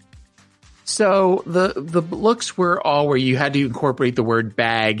right. So the looks were all where you had to incorporate the word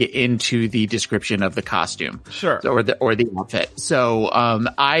bag into the description of the costume. Sure. Or the outfit. So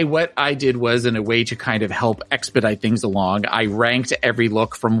what I did was, in a way to kind of help expedite things along, I ranked every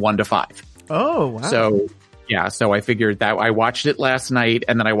look from 1 to 5. Oh, wow. So I figured that I watched it last night,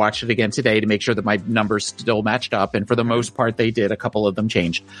 and then I watched it again today to make sure that my numbers still matched up. And for the most part, they did. A couple of them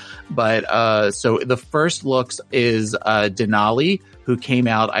changed. But so the first looks is Denali, who came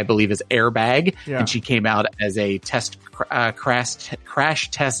out, I believe, as Airbag. Yeah. And she came out as a crash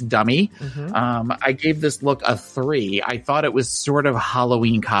test dummy. Mm-hmm. I gave this look a 3. I thought it was sort of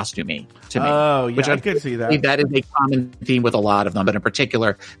Halloween costumey to me. Oh, yeah, which I could see that. That is a common theme with a lot of them, but in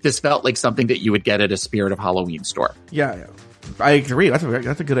particular, this felt like something that you would get at a Spirit of Halloween store. Yeah. I agree. That's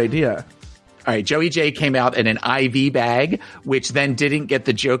a good idea. All right, Joey J came out in an IV bag, which then didn't get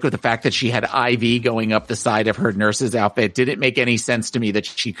the joke of the fact that she had IV going up the side of her nurse's outfit. Didn't make any sense to me that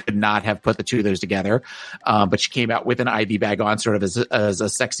she could not have put the two of those together. But she came out with an IV bag on, sort of as a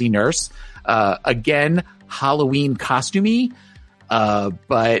sexy nurse. Again, Halloween costumey,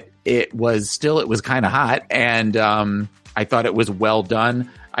 but it was kind of hot, and I thought it was well done.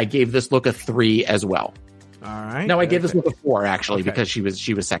 I gave this look a 3 as well. All right. No, I gave this look a 4 actually, Okay. because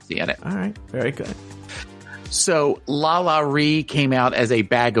she was sexy in it. All right. Very good. So Lala Ree came out as a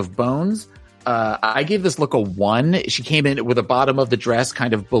bag of bones. I gave this look a 1. She came in with the bottom of the dress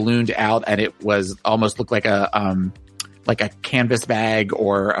kind of ballooned out, and it was almost looked like a canvas bag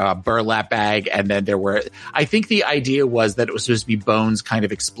or a burlap bag. And then I think the idea was that it was supposed to be bones kind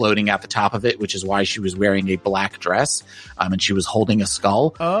of exploding out the top of it, which is why she was wearing a black dress. And she was holding a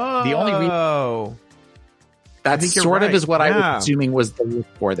skull. Oh. The only That sort of is what I was assuming was the look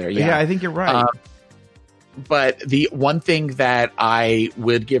for there. Yeah, I think you're right. But the one thing that I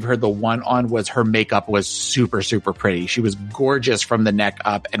would give her the 1 on was her makeup was super, super pretty. She was gorgeous from the neck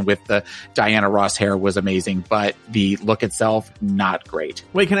up, and with the Diana Ross hair was amazing. But the look itself, not great.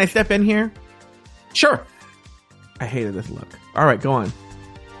 Wait, can I step in here? Sure. I hated this look. All right, go on.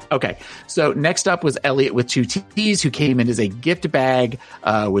 Okay, so next up was Elliot with 2 T's, who came in as a gift bag,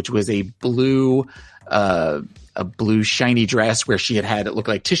 which was a blue shiny dress where she had it look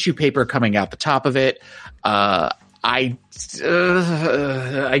like tissue paper coming out the top of it. I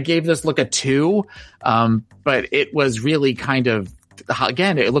gave this look a 2, but it was really kind of,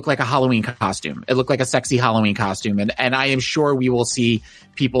 again, it looked like a Halloween costume. It looked like a sexy Halloween costume, and I am sure we will see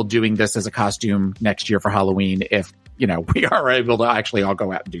people doing this as a costume next year for Halloween if we are able to actually all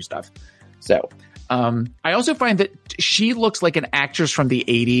go out and do stuff. So. I also find that she looks like an actress from the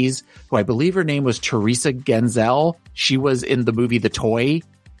 80s who I believe her name was Teresa Genzel. She was in the movie The Toy,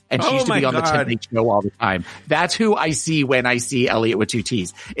 and she used to be on the Tonight Show all the time. That's who I see when I see Elliot with 2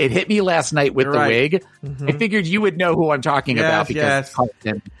 T's. It hit me last night with the wig. Mm-hmm. I figured you would know who I'm talking about because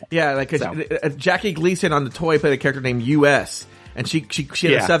yeah, like Jackie Gleason on The Toy played a character named U.S. and she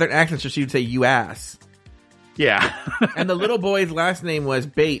had a southern accent, so she would say U.S. Yeah. And the little boy's last name was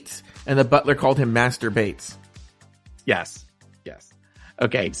Bates, and the butler called him Master Bates. Yes.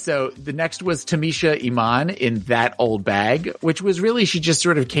 Okay, so the next was Tamisha Iman in that old bag, which was really, she just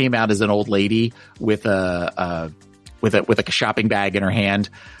sort of came out as an old lady with a shopping bag in her hand.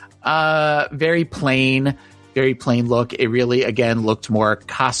 Very plain look. It really, again, looked more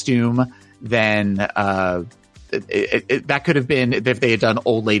costume than that could have been, if they had done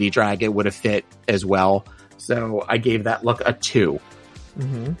old lady drag, it would have fit as well. So I gave that look a 2.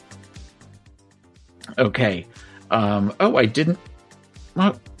 Mm-hmm. Okay. I didn't.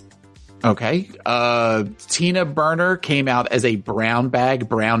 Oh, okay. Tina Burner came out as a brown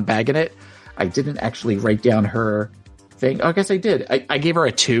bagging it. I didn't actually write down her thing. Oh, I guess I did. I gave her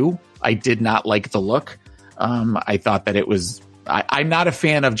a 2. I did not like the look. I thought that it was. I'm not a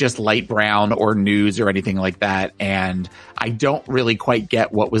fan of just light brown or nudes or anything like that. And I don't really quite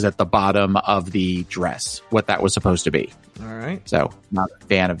get what was at the bottom of the dress, what that was supposed to be. All right. So not a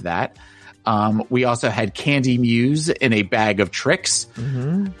fan of that. We also had Candy Muse in a bag of tricks.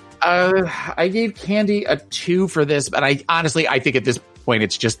 Mm-hmm. I gave Candy a 2 for this, but I think at this point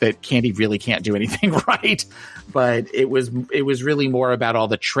it's just that Candy really can't do anything right. But it was really more about all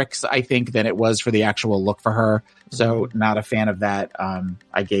the tricks, I think, than it was for the actual look for her. So not a fan of that.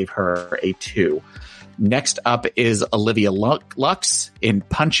 I gave her a 2. Next up is Olivia Lux in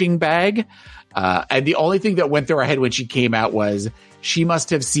Punching Bag. And the only thing that went through her head when she came out was she must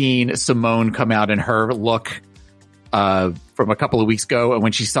have seen Simone come out in her look from a couple of weeks ago. And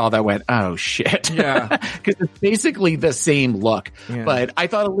when she saw that, went, oh, shit. Yeah. Because it's basically the same look. Yeah. But I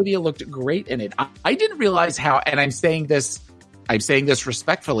thought Olivia looked great in it. I didn't realize how, and I'm saying this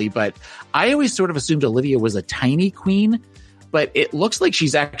respectfully, but I always sort of assumed Olivia was a tiny queen. But it looks like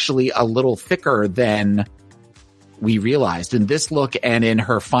she's actually a little thicker than we realized in this look and in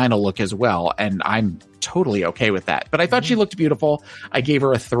her final look as well. And I'm totally okay with that. But I thought she looked beautiful. I gave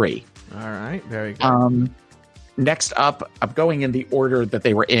her a 3. All right. Very good. Next up, I'm going in the order that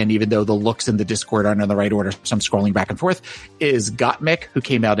they were in, even though the looks in the Discord aren't in the right order, so I'm scrolling back and forth, is Gottmik, who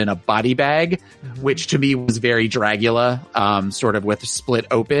came out in a body bag, which to me was very Dragula, sort of with split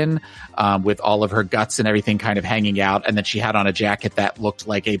open, with all of her guts and everything kind of hanging out. And then she had on a jacket that looked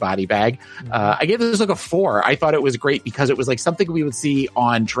like a body bag. I gave this look a 4. I thought it was great because it was like something we would see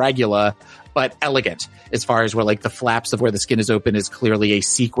on Dragula, but elegant as far as where like the flaps of where the skin is open is clearly a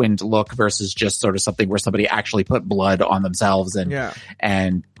sequined look versus just sort of something where somebody actually put blood on themselves.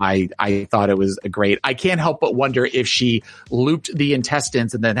 And I thought it was great. I can't help but wonder if she looped the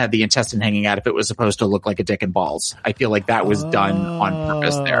intestines and then had the intestine hanging out, if it was supposed to look like a dick and balls. I feel like that was done on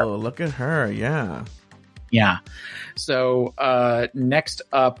purpose there. Oh, look at her. Yeah. Yeah. So next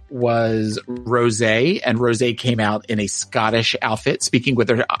up was Rosé, and Rosé came out in a Scottish outfit, speaking with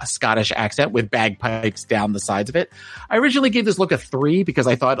her Scottish accent with bagpipes down the sides of it. I originally gave this look a 3 because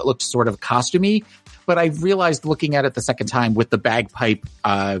I thought it looked sort of costumey, but I realized looking at it the second time with the bagpipe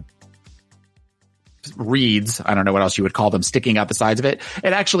reeds, I don't know what else you would call them, sticking out the sides of it,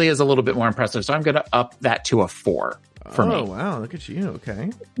 it actually is a little bit more impressive. So I'm going to up that to a 4 for me. Oh, wow. Look at you.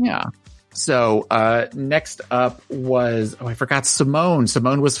 Okay. Yeah. So next up was, I forgot Simone.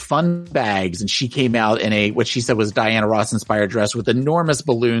 Simone was Fun Bags, and she came out in a, what she said was Diana Ross inspired dress with enormous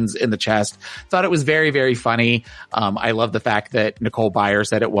balloons in the chest. Thought it was very, very funny. I love the fact that Nicole Byer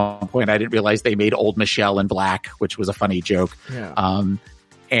said at one point, I didn't realize they made old Michelle in black, which was a funny joke. Yeah.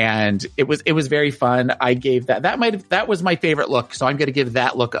 And it was very fun. I gave that was my favorite look. So I'm going to give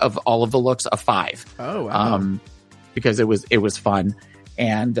that look of all of the looks a 5. Oh, wow. Because it was fun.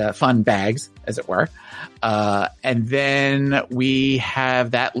 And fun bags, as it were. And then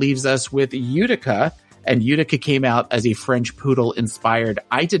that leaves us with Utica. And Utica came out as a French poodle inspired.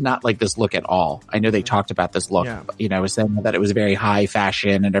 I did not like this look at all. I know they talked about this look, saying that it was very high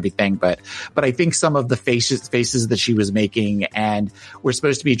fashion and everything, but I think some of the faces that she was making, and we're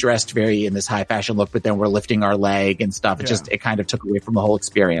supposed to be dressed very in this high fashion look, but then we're lifting our leg and stuff. It kind of took away from the whole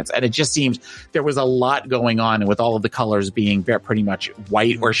experience. And it just seemed there was a lot going on, and with all of the colors being pretty much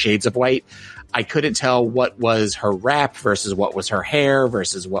white or shades of white, I couldn't tell what was her wrap versus what was her hair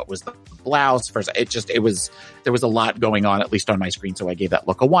versus what was the blouse versus there was a lot going on, at least on my screen. So I gave that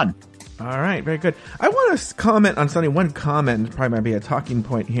look a 1. All right. Very good. I want to comment on something. One comment, probably might be a talking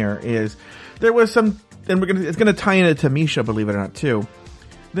point here, is there was some, and it's going to tie into Tamisha, believe it or not, too.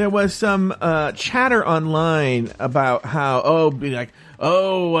 There was some chatter online about how,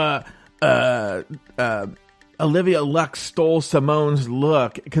 Olivia Lux stole Simone's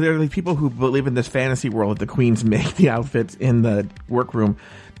look, because there are people who believe in this fantasy world that the queens make the outfits in the workroom.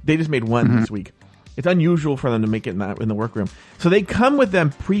 They just made one this week. It's unusual for them to make it in the workroom. So they come with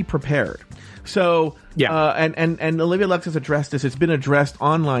them pre-prepared. So, and Olivia Lux has addressed this. It's been addressed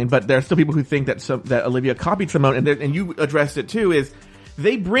online, but there are still people who think that Olivia copied Simone, and you addressed it too, is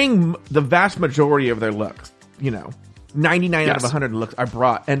they bring the vast majority of their looks. 99 out of 100 looks are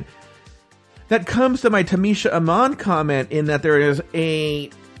brought. And that comes to my Tamisha Iman comment, in that there is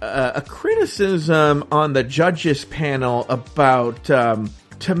a criticism on the judges panel about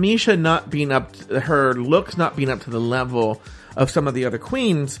Tamisha not being her looks not being up to the level of some of the other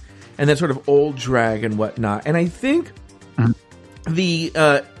queens. and then sort of old drag and whatnot. And I think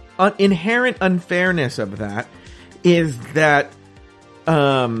the inherent unfairness of that is that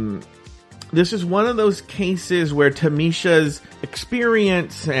this is one of those cases where Tamisha's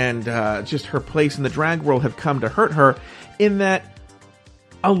experience and just her place in the drag world have come to hurt her, in that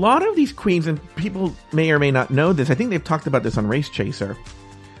a lot of these queens, and people may or may not know this, I think they've talked about this on Race Chaser,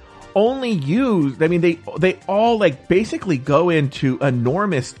 only use, I mean, they all like basically go into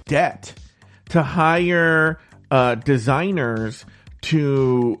enormous debt to hire designers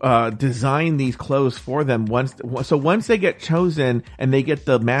to design these clothes for them. Once they get chosen and they get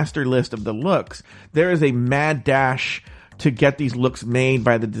the master list of the looks, there is a mad dash to get these looks made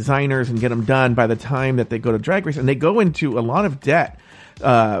by the designers and get them done by the time that they go to Drag Race, and they go into a lot of debt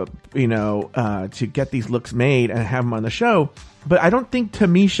to get these looks made and have them on the show. But I don't think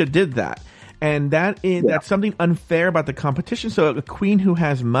Tamisha did that, and that's something unfair about the competition. So a queen who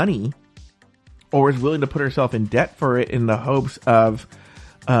has money or is willing to put herself in debt for it in the hopes of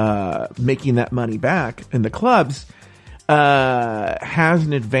making that money back in the clubs has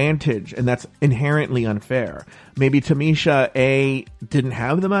an advantage, and that's inherently unfair. Maybe Tamisha, A, didn't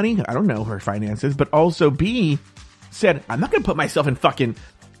have the money, I don't know her finances, but also B, said, I'm not going to put myself in fucking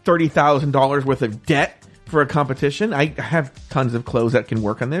 $30,000 worth of debt for a competition. I have tons of clothes that can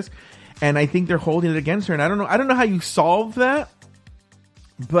work on this, and I think they're holding it against her, and I don't know how you solve that.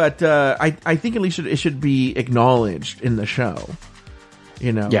 But I think at least it should be acknowledged in the show.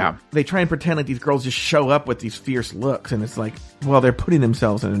 You know, yeah. They try and pretend like these girls just show up with these fierce looks, and it's like, well, they're putting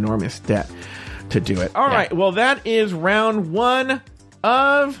themselves in enormous debt to do it. All right, well, that is round one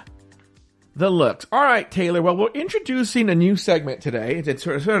of the looks. All right, Taylor. Well, we're introducing a new segment today. It's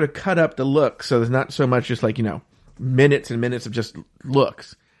sort of cut up the looks, so there's not so much just like, minutes and minutes of just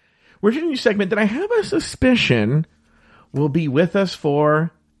looks. We're introducing a new segment that I have a suspicion will be with us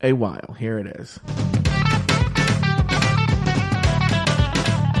for a while. Here it is.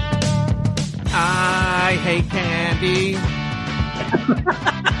 I hate candy.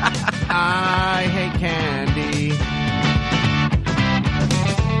 I hate candy.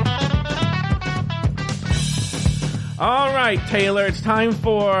 All right, Taylor, it's time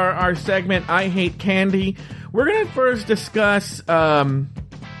for our segment, I Hate Candy. We're going to first discuss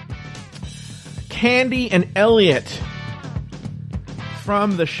Candy and Elliot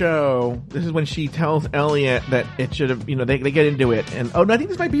from the show. This is when she tells Elliot that it should have, they get into it. And no, I think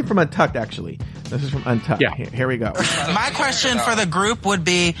this might be from Untucked, actually. This is from Untucked. Yeah. Here we go. My question for the group would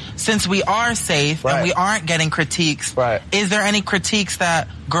be, since we are safe and we aren't getting critiques, is there any critiques that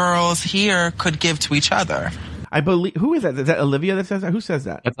girls here could give to each other? I believe, who is that? Is that Olivia that says that? Who says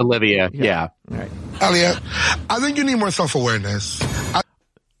that? That's Olivia. Yeah. All right. Elliot, I think you need more self-awareness.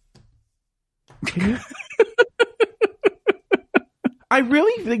 Can you? I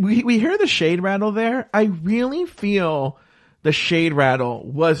really think we hear the shade rattle there. I really feel the shade rattle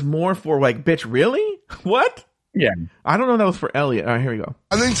was more for like, bitch, really? What? Yeah. I don't know if that was for Elliot. All right, here we go.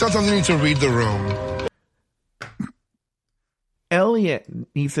 I think sometimes you need to read the room. Elliot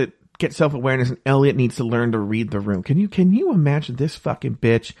needs to get self-awareness, and Elliot needs to learn to read the room. Can you imagine this fucking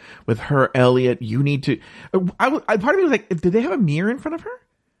bitch with her, Elliot? You need to. Part of me was like, did they have a mirror in front of her?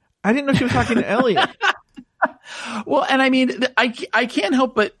 I didn't know she was talking to Elliot. Well, and I mean, I can't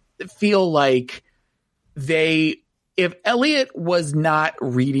help but feel like if Elliot was not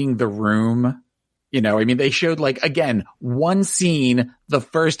reading the room, they showed again, one scene, the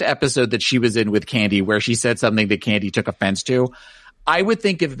first episode that she was in with Candy, where she said something that Candy took offense to. I would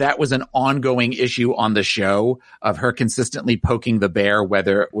think if that was an ongoing issue on the show of her consistently poking the bear,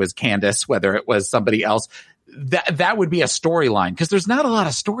 whether it was Candace, whether it was somebody else, that would be a storyline, because there's not a lot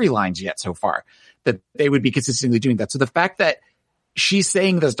of storylines yet so far that they would be consistently doing that. So the fact that she's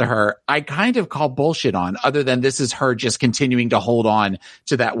saying this to her, I kind of call bullshit on, other than this is her just continuing to hold on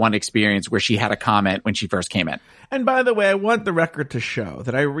to that one experience where she had a comment when she first came in. And by the way, I want the record to show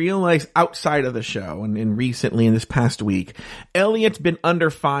that I realized outside of the show and recently in this past week, Elliot's been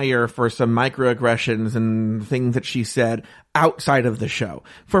under fire for some microaggressions and things that she said outside of the show.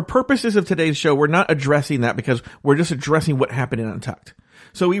 For purposes of today's show, we're not addressing that because we're just addressing what happened in Untucked.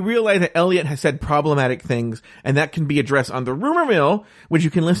 So we realize that Elliot has said problematic things, and that can be addressed on the Rumor Mill, which you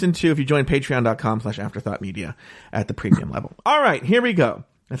can listen to if you join patreon.com/afterthoughtmedia at the premium level. All right, here we go.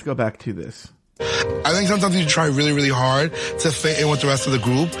 Let's go back to this. I think sometimes you try really, really hard to fit in with the rest of the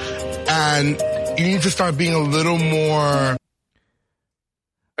group, and you need to start being a little more...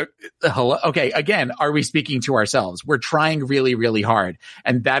 Hello? Okay, again, are we speaking to ourselves? We're trying really, really hard,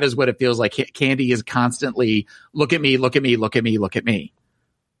 and that is what it feels like. Candy is constantly, look at me, look at me, look at me, look at me.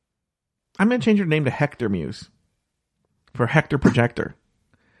 I'm going to change your name to Hector Muse for Hector Projector.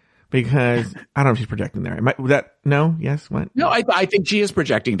 because I don't know if she's projecting there. No? Yes? What? No, I think she is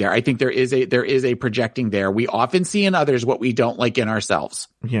projecting there. I think there is a projecting there. We often see in others what we don't like in ourselves.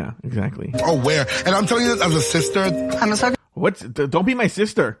 Yeah, exactly. Aware. And I'm telling you this as a sister. Don't be my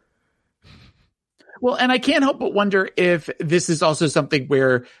sister. Well, and I can't help but wonder if this is also something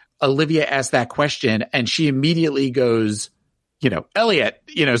where Olivia asked that question and she immediately goes, Elliot,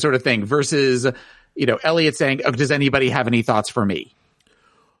 sort of thing, versus, Elliot saying, oh, does anybody have any thoughts for me?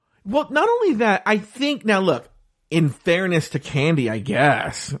 Well, not only that, I think, now look, in fairness to Kandi, I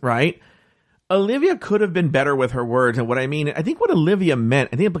guess, right? Olivia could have been better with her words. And what I mean, I think what Olivia meant,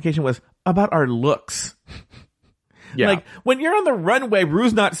 I think the implication was about our looks. Yeah. Like, when you're on the runway,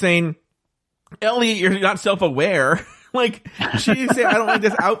 Rue's not saying, Elliot, you're not self-aware. Like, she said, I don't like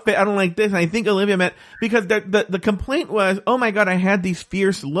this outfit, I don't like this. And I think Olivia meant, because the complaint was, oh my God, I had these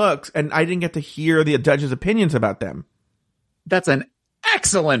fierce looks and I didn't get to hear the judges' opinions about them. That's an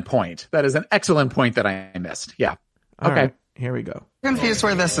excellent point. That is an excellent point that I missed. Yeah. All okay. Right, here we go. I'm confused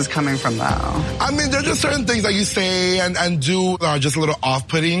where this is coming from, though. I mean, there are just certain things that you say and do are just a little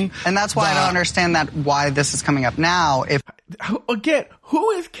off-putting. And that's why I don't understand why this is coming up now. Again, who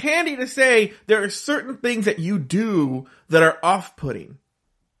is Kandi to say there are certain things that you do that are off-putting?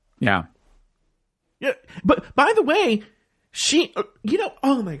 Yeah. Yeah. But by the way,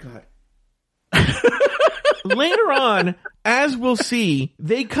 oh my God. Later on, as we'll see,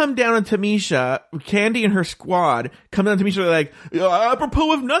 they come down on Tamisha, Kandi and her squad come down on Tamisha, they're like,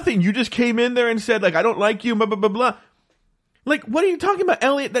 apropos of nothing, you just came in there and said, like, I don't like you, blah, blah, blah, blah. Like, what are you talking about,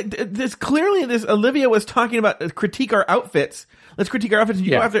 Elliot? This Olivia was talking about critique our outfits. Let's critique our outfits. And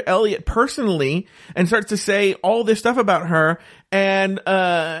you go after Elliot personally and starts to say all this stuff about her. And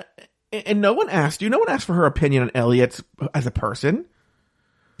no one asked you. No one asked for her opinion on Elliot as a person.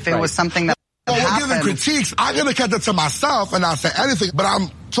 If it was something that we're giving critiques, I'm going to catch that to myself and not say anything, but I'm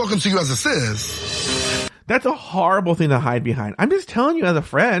talking to you as a sis. That's a horrible thing to hide behind. I'm just telling you as a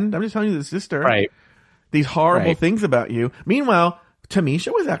friend. I'm just telling you as a sister. Right. These horrible things about you. Meanwhile,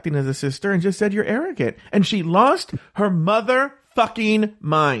 Tamisha was acting as a sister and just said you're arrogant. And she lost her motherfucking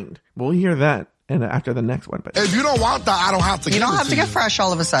mind. We'll hear that after the next one. But if you don't want that, I don't have to. You don't have to get fresh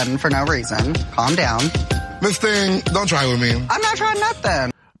all of a sudden for no reason. Calm down. Miss Thing, don't try with me. I'm not trying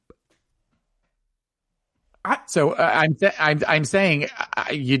nothing. I'm saying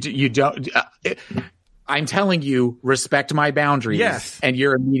you don't. I'm telling you, respect my boundaries. Yes. And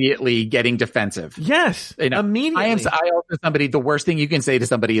you're immediately getting defensive. Yes. Immediately. I also somebody, the worst thing you can say to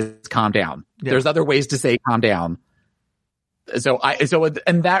somebody is calm down. Yeah. There's other ways to say calm down. So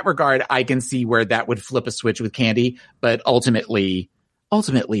in that regard, I can see where that would flip a switch with Kandi, but ultimately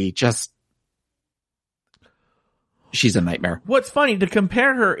just, she's a nightmare. What's funny to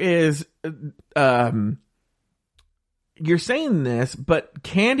compare her is, you're saying this, but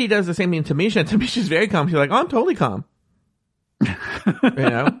Kandi does the same thing to Tamisha. Tamisha's very calm. She's like, oh, I'm totally calm. All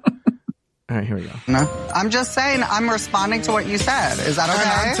right, here we go. No, I'm just saying I'm responding to what you said. Is that okay?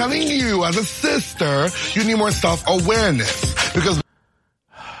 And I'm telling you, as a sister, you need more self-awareness because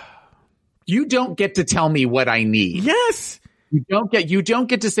you don't get to tell me what I need. Yes. You don't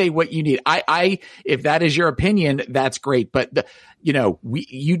get to say what you need. If that is your opinion, that's great. But you don't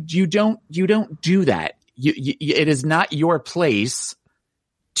do that. It is not your place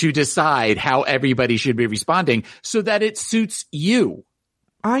to decide how everybody should be responding so that it suits you.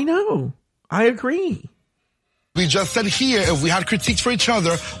 I know. I agree. We just said here, if we had critiques for each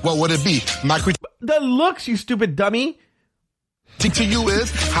other, what would it be? My critique. The looks, you stupid dummy. Critique to you is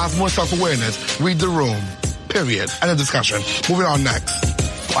have more self-awareness. Read the room. Period. End of discussion. Moving on next.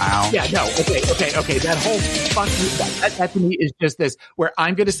 Wow. Yeah, no, okay. That whole that to me is just this, where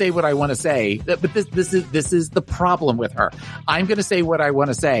I'm going to say what I want to say, but this is the problem with her. I'm going to say what I want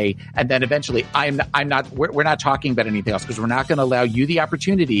to say, and then eventually we're not talking about anything else because we're not going to allow you the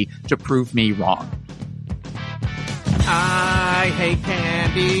opportunity to prove me wrong. I hate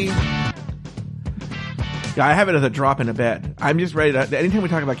Kandi. Yeah, I have it as a drop in a bed. I'm just ready to. Anytime we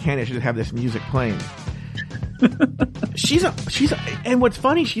talk about Kandi, I should just have this music playing. And what's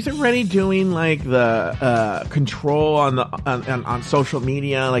funny, she's already doing like the control on social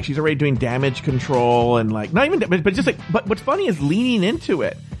media. Like she's already doing damage control and like not even, but just like, but what's funny is leaning into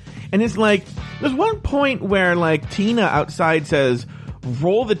it. And it's like there's one point where like Tina outside says,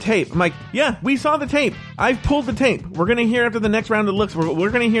 "Roll the tape." I'm like, yeah, we saw the tape. I've pulled the tape. We're gonna hear after the next round of looks.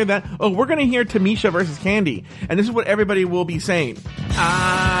 We're gonna hear that. Oh, we're gonna hear Tamisha versus Kandi, and this is what everybody will be saying.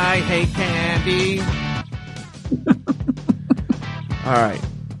 I hate Kandi. All right.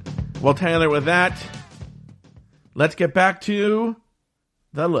 Well, Taylor, with that, let's get back to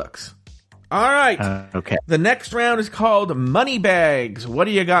the looks. All right. Okay. The next round is called Money Bags. What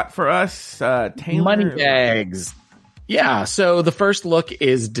do you got for us, Taylor? Money Bags. Yeah, so the first look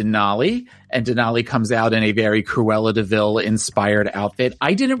is Denali, and Denali comes out in a very Cruella de Vil inspired outfit.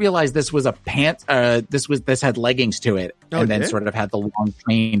 I didn't realize this was a pant. This had leggings to it, and then sort of had the long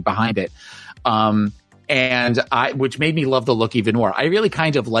train behind it. Which made me love the look even more. I really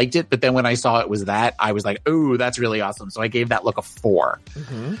kind of liked it, but then when I saw it was that, I was like, "Ooh, that's really awesome!" So I gave that look a 4.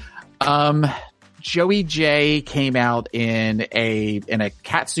 Mm-hmm. Joey J came out in a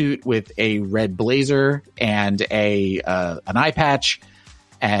catsuit with a red blazer and an eye patch,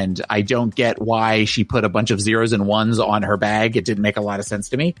 and I don't get why she put a bunch of zeros and ones on her bag. It didn't make a lot of sense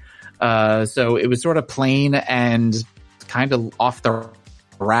to me. So it was sort of plain and kind of off the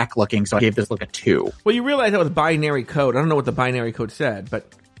rack looking. So I gave this look a 2. Well, you realize that was binary code. I don't know what the binary code said,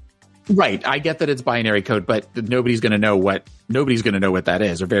 but. Right. I get that it's binary code, but nobody's going to know what that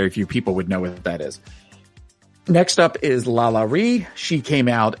is, or very few people would know what that is. Next up is Lala Ree. She came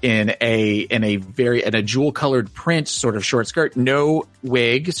out in a jewel colored print sort of short skirt, no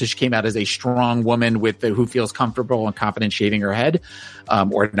wig. So she came out as a strong woman who feels comfortable and confident shaving her head,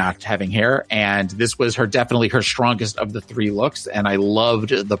 or not having hair. And this was definitely her strongest of the 3 looks. And I loved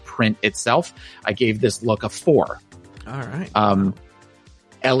the print itself. I gave this look a 4. All right.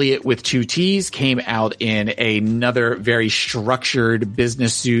 Elliot with 2 T's came out in another very structured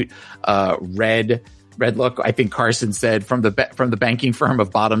business suit, red look. I think Carson said from the banking firm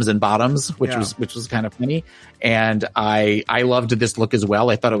of Bottoms and Bottoms, which was kind of funny. And I loved this look as well.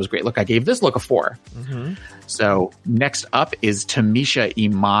 I thought it was a great look. I gave this look a 4. Mm-hmm. So next up is Tamisha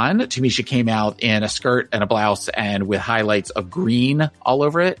Iman. Tamisha came out in a skirt and a blouse and with highlights of green all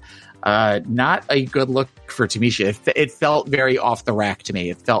over it. Not a good look for Tamisha. It felt very off the rack to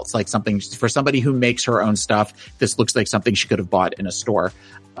me. It felt like something for somebody who makes her own stuff. This looks like something she could have bought in a store.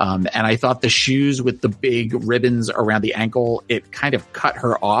 And I thought the shoes with the big ribbons around the ankle, it kind of cut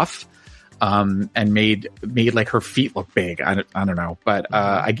her off, and made like her feet look big. I don't know, but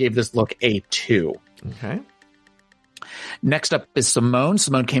I gave this look a 2. Okay. Next up is Simone.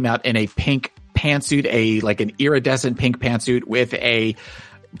 Simone came out in a pink pantsuit, an iridescent pink pantsuit with a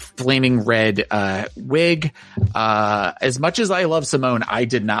flaming red wig. As much as I love Simone, I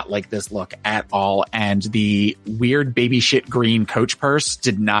did not like this look at all, and the weird baby shit green Coach purse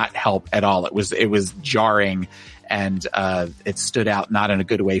did not help at all. It was jarring, and it stood out not in a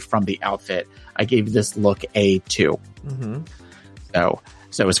good way from the outfit. I gave this look a 2. Mm-hmm.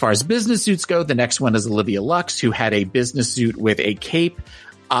 So as far as business suits go, the next one is Olivia Lux, who had a business suit with a cape.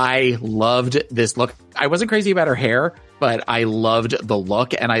 I loved this look. I wasn't crazy about her hair, but I loved the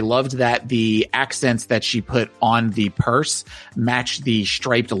look, and I loved that the accents that she put on the purse matched the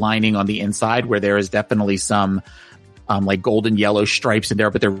striped lining on the inside, where there is definitely some like golden yellow stripes in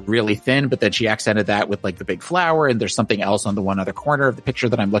there, but they're really thin. But then she accented that with like the big flower, and there's something else on the one other corner of the picture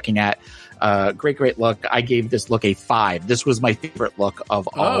that I'm looking at. Great look. I gave this look a 5. This was my favorite look of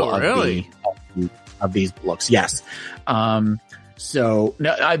all of these looks. Yes. So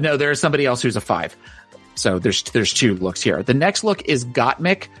no, there's somebody else who's a 5. So there's 2 looks here. The next look is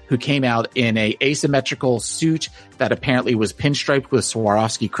Gottmik, who came out in a asymmetrical suit that apparently was pinstriped with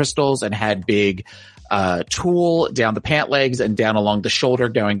Swarovski crystals and had big tulle down the pant legs and down along the shoulder,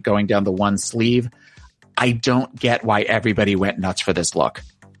 going down the one sleeve. I don't get why everybody went nuts for this look.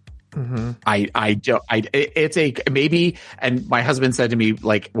 Mm-hmm. It's a maybe, and my husband said to me,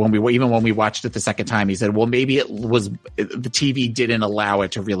 like, when we watched it the second time, he said, well, maybe it was the TV didn't allow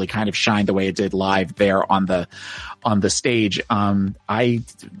it to really kind of shine the way it did live there on the stage. I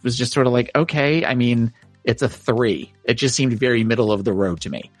was just sort of like, okay, I mean, it's a 3. It just seemed very middle of the road to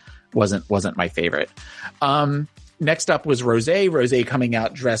me. Wasn't my favorite. Next up was Rosé. Rosé coming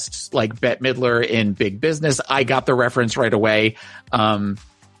out dressed like Bette Midler in Big Business. I got the reference right away.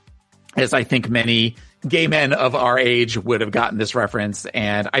 As I think many gay men of our age would have gotten this reference.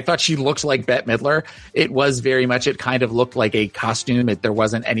 And I thought she looked like Bette Midler. It was very much, it kind of looked like a costume. There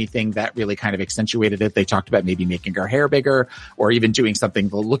wasn't anything that really kind of accentuated it. They talked about maybe making her hair bigger or even doing something.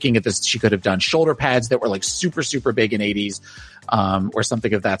 Looking at this, she could have done shoulder pads that were like super, super big in 80s, or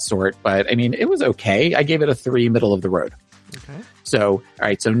something of that sort. But I mean, it was okay. I gave it a 3, middle of the road. Okay. So, all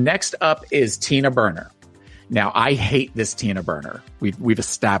right. So next up is Tina Burner. Now, I hate this Tina Burner. We've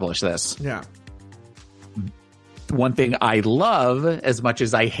established this. Yeah. One thing I love as much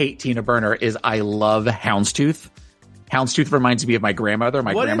as I hate Tina Burner is I love Houndstooth. Houndstooth reminds me of my grandmother.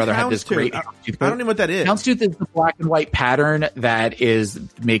 My grandmother had this great Houndstooth. I don't know what that is. Houndstooth is the black and white pattern that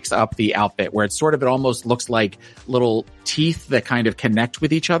makes up the outfit, where it almost looks like little teeth that kind of connect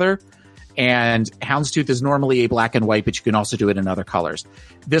with each other. And Houndstooth is normally a black and white, but you can also do it in other colors.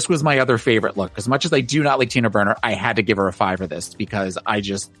 This was my other favorite look. As much as I do not like Tina Burner, I had to give her a 5 for this because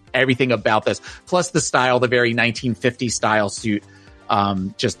everything about this, plus the style, the very 1950s style suit,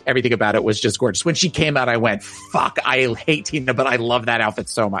 just everything about it was just gorgeous. When she came out, I went, fuck, I hate Tina, but I love that outfit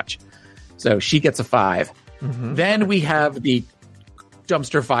so much. So she gets a 5. Mm-hmm. Then we have the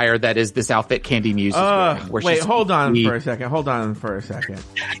dumpster fire that is this outfit Candy Muse is wearing. Wait, hold on for a second.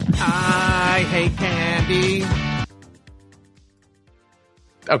 I hate Candy.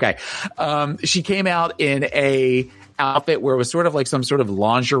 Okay. She came out in a outfit where it was sort of like some sort of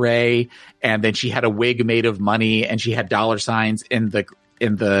lingerie, and then she had a wig made of money, and she had dollar signs in the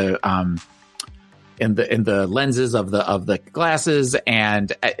lenses of the glasses,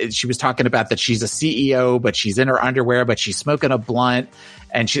 and she was talking about that she's a CEO, but she's in her underwear, but she's smoking a blunt,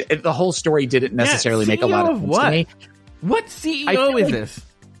 and the whole story didn't necessarily make a lot of sense to me. What CEO is this?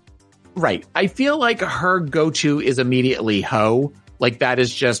 Right. I feel like her go-to is immediately Ho. Like that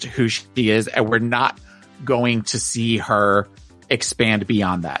is just who she is, and we're not going to see her expand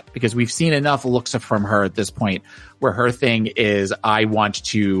beyond that because we've seen enough looks from her at this point where her thing is I'm going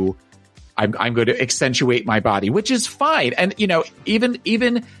to accentuate my body, which is fine. And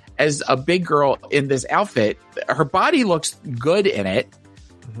even as a big girl in this outfit, her body looks good in it,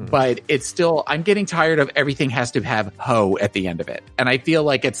 but it's still, I'm getting tired of everything has to have Ho at the end of it. And I feel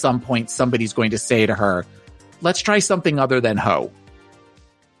like at some point somebody's going to say to her, let's try something other than Ho.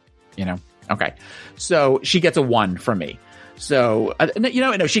 Okay. So she gets a 1 from me. So,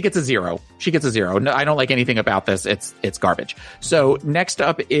 no, she gets a 0. She gets a 0. No, I don't like anything about this. It's garbage. So next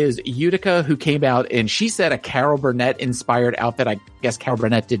up is Utica, who came out and she said a Carol Burnett inspired outfit. I guess Carol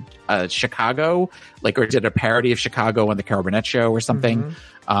Burnett did Chicago, or did a parody of Chicago on the Carol Burnett show or something.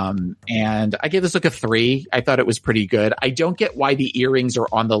 Mm-hmm. And I gave this look a 3. I thought it was pretty good. I don't get why the earrings are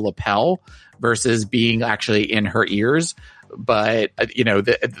on the lapel versus being actually in her ears. But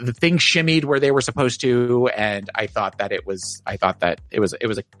the thing shimmied where they were supposed to, and I thought that it was a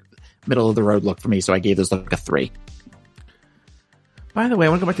middle of the road look for me, so I gave this look a 3. By the way, I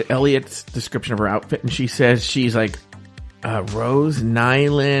want to go back to Elliot's description of her outfit, and she says she's like Rose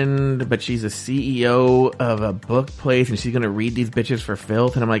Nyland, but she's a CEO of a book place, and she's going to read these bitches for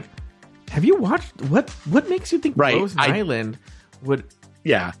filth. And I'm like, have you watched what makes you think Rose Nyland would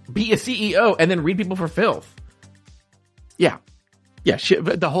be a CEO and then read people for filth? Yeah.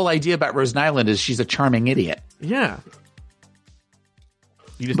 The whole idea about Rose Nyland is she's a charming idiot. Yeah.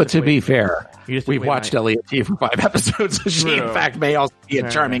 But to be fair, we've watched Elliot T for 5 episodes, so she in fact may also be a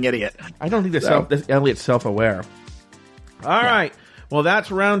charming idiot. I don't think this Elliot's self-aware. All right. Well,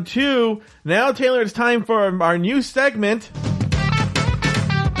 that's round 2. Now, Taylor, it's time for our new segment.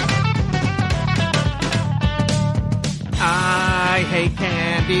 I hate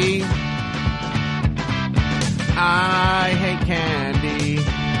candy. I hate candy.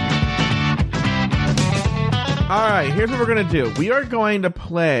 All right, here's what we're going to do. We are going to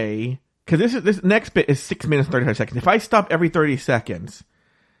play, because this next bit is 6 minutes, 35 seconds. If I stop every 30 seconds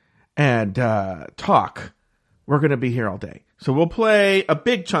and talk, we're going to be here all day. So we'll play a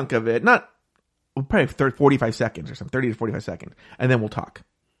big chunk of it, we'll probably 45 seconds or something, 30 to 45 seconds, and then we'll talk.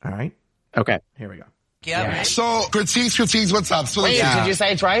 All right? Okay. Here we go. Yeah. So, critiques, what's up? So, Wait, did you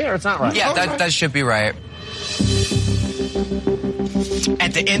say it's right or it's not right? Yeah, that should be right.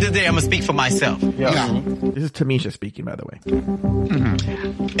 At the end of the day, I'm going to speak for myself. Yeah. This is Tamisha speaking, by the way.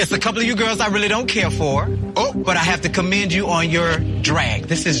 Mm-hmm. It's a couple of you girls I really don't care for, but I have to commend you on your drag.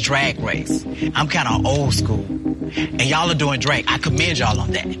 This is Drag Race. I'm kind of old school, and y'all are doing drag. I commend y'all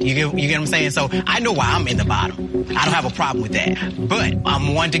on that. You get what I'm saying? So I know why I'm in the bottom. I don't have a problem with that. But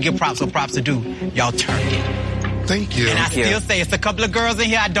I'm one to give props, so props to do. Y'all turned it. Thank you. And I still say it's a couple of girls in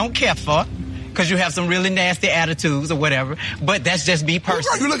here I don't care for, because you have some really nasty attitudes or whatever. But that's just me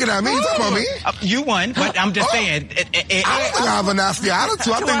personally. You looking at me? You talking about me? You won, but I'm just saying. I don't think I have a nasty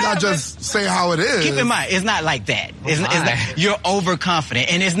attitude. I think I just say how it is. Keep in mind, it's not like that. It's not, you're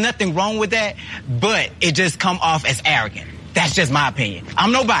overconfident, and there's nothing wrong with that, but it just come off as arrogant. That's just my opinion.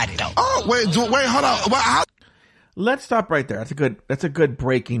 I'm nobody, though. Oh, wait, hold on. Let's stop right there. That's a good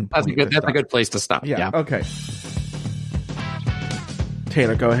breaking point. That's a good place to stop. Yeah. Okay.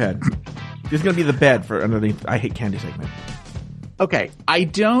 Taylor, go ahead. This is going to be the bed for underneath I Hate Candy segment. Okay.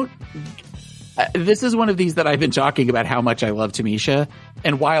 This is one of these that I've been talking about how much I love Tamisha.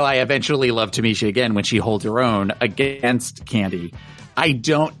 And while I eventually love Tamisha again when she holds her own against Candy, I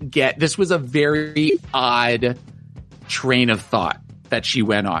don't get, this was a very odd train of thought that she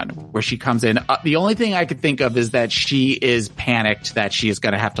went on where she comes in. The only thing I could think of is that she is panicked that she is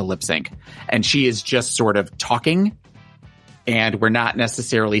going to have to lip sync, and she is just sort of talking and we're not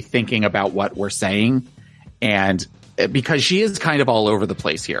necessarily thinking about what we're saying. And because she is kind of all over the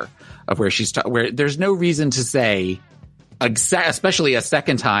place here of where she's, where there's no reason to say, especially a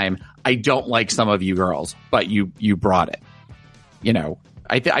second time, I don't like some of you girls, but you brought it. You know,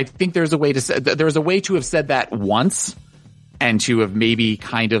 I think there's a way to say, there's a way to have said that once and to have maybe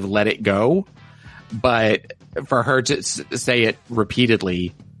kind of let it go. But for her to say it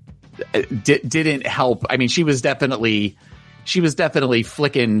repeatedly didn't help. I mean, she was definitely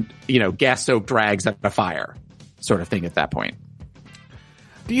flicking, you know, gas-soaked rags at a fire sort of thing at that point.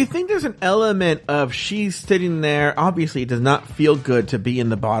 Do you think there's an element of she's sitting there, obviously it does not feel good to be in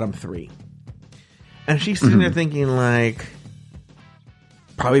the bottom three. And she's sitting there thinking like,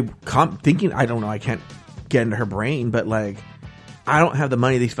 probably thinking, I don't know, I can't get into her brain, but like, I don't have the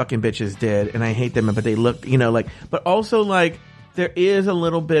money these fucking bitches did, and I hate them, but they look, you know, like, but also like, there is a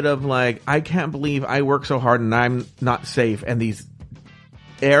little bit of like, I can't believe I work so hard and I'm not safe, and these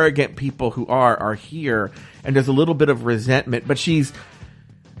arrogant people who are here, and there's a little bit of resentment, but she's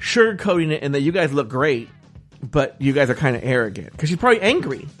sugarcoating it in that you guys look great, but you guys are kind of arrogant because she's probably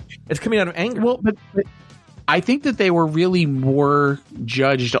angry. It's coming out of anger. Well, but I think that they were really more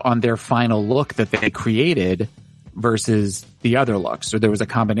judged on their final look that they created versus the other looks. So there was a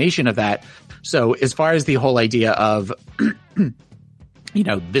combination of that. So as far as the whole idea of, you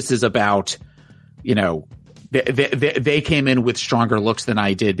know, this is about, you know, they came in with stronger looks than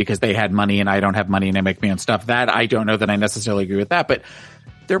I did because they had money and I don't have money and I make my own stuff. That I don't know that I necessarily agree with that, but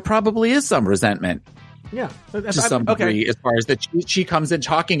there probably is some resentment. Yeah, to some degree, as far as that she comes in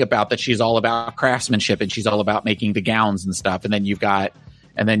talking about that she's all about craftsmanship and she's all about making the gowns and stuff. And then you've got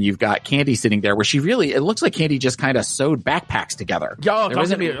Candy sitting there where she really, it looks like Candy just kind of sewed backpacks together. Yo,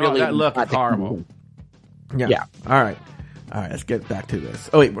 that look horrible. Yeah. All right. Let's get back to this.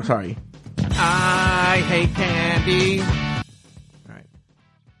 Oh wait, sorry. I hate Candy. All right.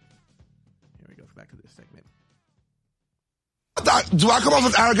 Here we go. Back to this segment. Do I come off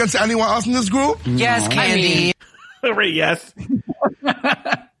as arrogant to anyone else in this group? Yes, Candy. Yes.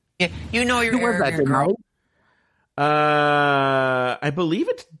 You know you're arrogant, girl. I believe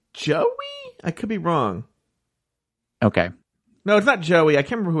it's Joey. I could be wrong. Okay. No, it's not Joey. I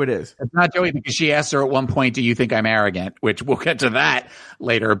can't remember who it is. It's not Joey because she asked her at one point, "Do you think I'm arrogant?" Which we'll get to that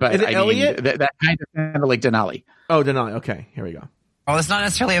later. But is it Elliot? Mean, that kind of sounded like Denali. Oh, Denali. Okay, here we go. Oh, it's not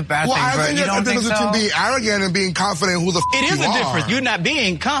necessarily a bad thing, I but think you don't think so? between being arrogant and being confident who the It is you a difference. You're not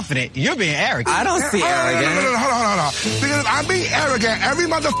being confident. You're being arrogant. I don't see arrogant. No, hold on. Because I'm being arrogant every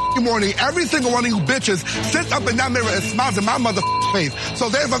motherfucking morning. Every single one of you bitches sits up in that mirror and smiles in my motherfucking face. So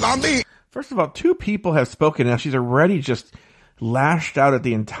therefore, I'm being... First of all, 2 people have spoken now. She's already just lashed out at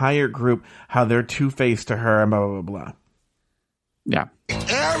the entire group how they're two-faced to her and blah, blah, blah, blah. Yeah.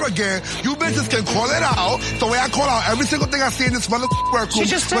 Arrogant. You bitches can call it out the way I call out every single thing I see in this motherfucking workroom. She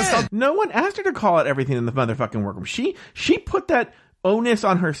just said. No one asked her to call out everything in the motherfucking workroom. She put that onus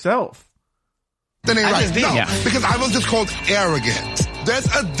on herself. That ain't right. did, No, yeah. because I was just called arrogant. There's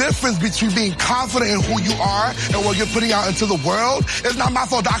a difference between being confident in who you are and what you're putting out into the world. It's not my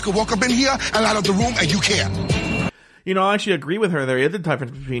fault that I could walk up in here and light up the room and you can't. You know, I actually agree with her. There is a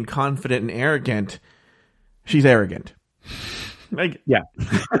difference between confident and arrogant. She's arrogant. Like, yeah.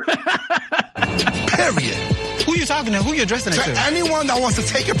 Period. Who you talking to? Who you addressing it To to? anyone that wants to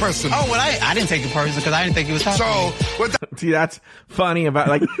take it personal. Oh, well, I didn't take it personal because I didn't think he was talking to me. So, with that, See, that's funny about,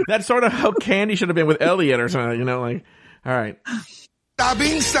 like, that's sort of how Candy should have been with Elliot or something, you know, like, all right. that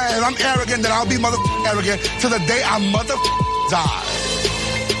being said, I'm arrogant, then I'll be arrogant to the day I die.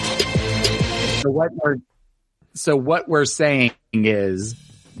 So what we're saying is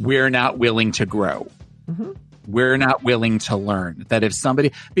we're not willing to grow. Mm-hmm. We're not willing to learn. That if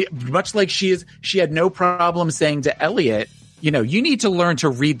somebody, much like she had no problem saying to Elliot, you know, you need to learn to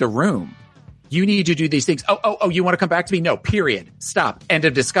read the room. You need to do these things. Oh, you want to come back to me? No, period. Stop. End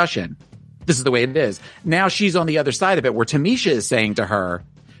of discussion. This is the way it is. Now she's on the other side of it where Tamisha is saying to her,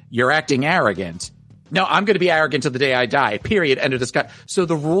 you're acting arrogant. No, I'm going to be arrogant till the day I die. Period. End of discussion. So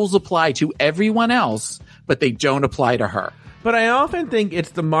the rules apply to everyone else, but they don't apply to her. But I often think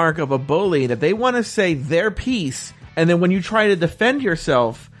it's the mark of a bully that they want to say their piece, and then when you try to defend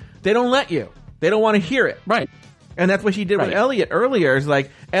yourself, they don't let you. They don't want to hear it. Right. And that's what she did with Elliot earlier. Is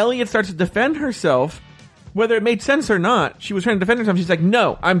like, Elliot starts to defend herself, whether it made sense or not. She was trying to defend herself. She's like,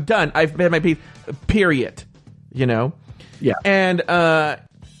 no, I'm done. I've made my piece. Period. You know? Yeah.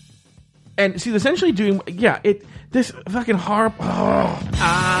 And she's essentially doing, this fucking horrible. Oh,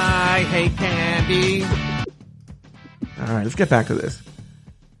 I hate Candy. All right, let's get back to this.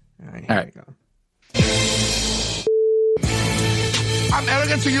 All right, here we go. I'm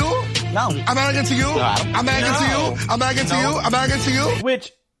arrogant to you? No. I'm arrogant to you. I'm arrogant to you. I'm arrogant to you. I'm arrogant to you.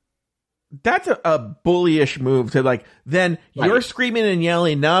 Which, that's a bullyish move to like, then you're screaming and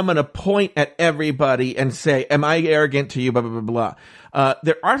yelling. Now I'm going to point at everybody and say, am I arrogant to you? Blah, blah, blah, blah.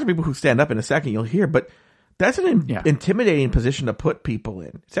 There are some people who stand up in a second, you'll hear, but that's an intimidating position to put people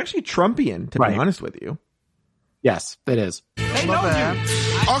in. It's actually Trumpian, to be honest with you. Yes, it is. They know you.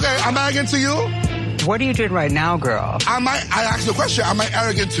 Okay, I'm arrogant to you. What are you doing right now, girl? I asked the question, am I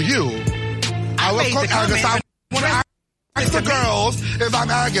arrogant to you? I was called arrogant. I want to ask the girls if I'm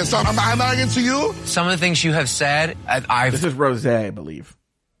arrogant. So I'm arrogant to you? Some of the things you have said, This is Rosé, I believe.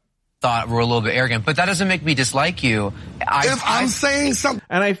 Thought were a little bit arrogant, but that doesn't make me dislike you. I'm saying something.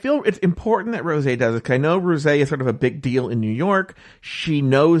 And I feel it's important that Rosé does it, because I know Rosé is sort of a big deal in New York. She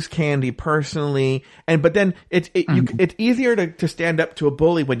knows Kandi personally. Mm-hmm. But then it's easier to stand up to a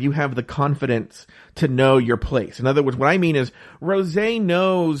bully when you have the confidence to know your place. In other words, what I mean is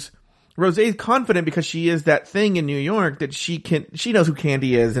Rosé's confident because she is that thing in New York that she knows who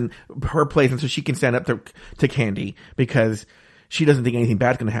Kandi is and her place, and so she can stand up to Kandi because she doesn't think anything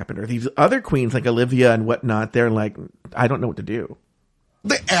bad's going to happen to her. These other queens like Olivia and whatnot, they're like, I don't know what to do.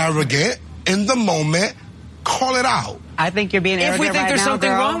 The arrogant in the moment, call it out. I think you're being arrogant. If we think there's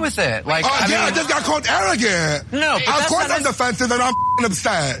something wrong with it, like, I just got called arrogant. No, of course I'm defensive and I'm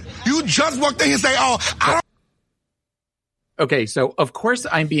upset. You just walked in here and say, I don't. Okay, so of course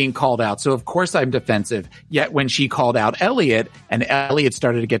I'm being called out. So of course I'm defensive. Yet when she called out Elliot and Elliot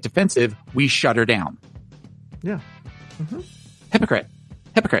started to get defensive, we shut her down. Yeah. Mm-hmm. Hypocrite.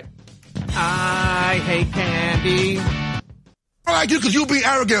 I hate Kandi. I like you because you be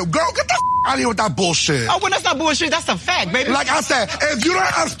arrogant. Girl, get the out of here with that bullshit. Oh, well, that's not bullshit. That's a fact, baby. Like I said, if you don't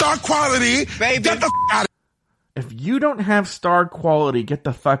have star quality, baby, get the out of here. If you don't have star quality, get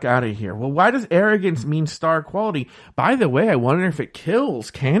the fuck out of here. Well, why does arrogance mean star quality? By the way, I wonder if it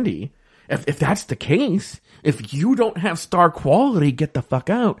kills Kandi. If that's the case, if you don't have star quality, get the fuck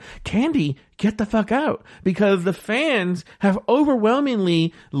out. Kandi, get the fuck out. Because the fans have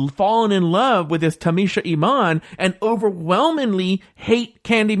overwhelmingly fallen in love with this Tamisha Iman and overwhelmingly hate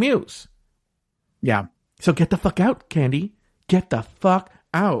Kandi Muse. Yeah. So get the fuck out, Kandi. Get the fuck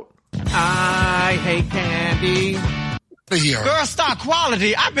out. I hate Kandi. Here. Girl, star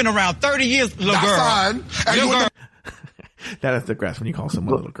quality. I've been around 30 years, little girl. Fine. And that is the grass when you call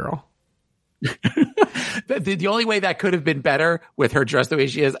someone a little girl. The only way that could have been better with her dressed the way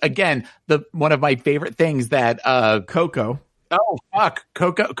she is, again, one of my favorite things that Coco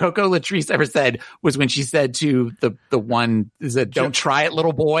Latrice ever said was when she said to the one, is it "Don't try it,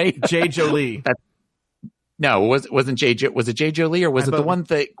 little boy"? Jay Jolie. No, wasn't Jay? Was it Jay Jolie or was it the one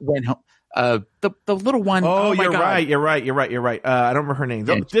that went home? The little one. Oh, my you're God. right. You're right. I don't remember her name.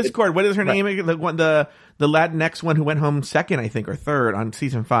 Discord. What is her name? The Latinx one who went home second, I think, or third on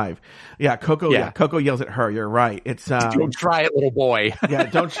season 5. Yeah, Coco. Yeah, Coco yells at her. You're right. It's don't try it, little boy. Yeah,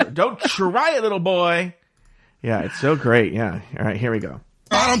 don't try it, little boy. Yeah, it's so great. Yeah. All right, here we go.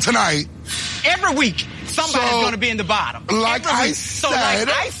 Bottom tonight. Every week, somebody's going to be in the bottom. Like I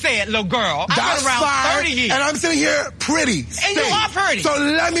said, little girl, I've been around 30 years. And I'm sitting here pretty. And you are pretty. So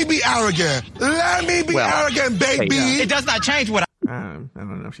let me be arrogant. Let me be arrogant, baby. It does not change what I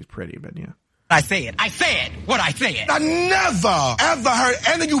don't know if she's pretty, but yeah. I said what I said. I never, ever heard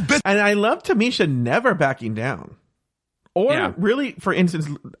any of you bitches. And I love Tamisha never backing down. Or really, for instance,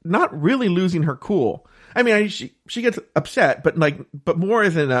 not really losing her cool. I mean, she gets upset, but more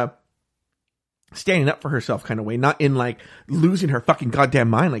as in a standing up for herself kind of way, not in like losing her fucking goddamn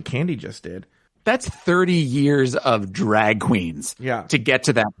mind like Kandi just did. That's 30 years of drag queens to get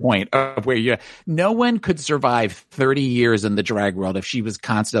to that point of where no one could survive 30 years in the drag world if she was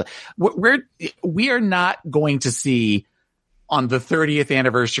constantly. We are not going to see on the 30th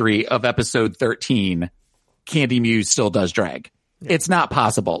anniversary of episode 13, Kandi Muse still does drag. Yeah. It's not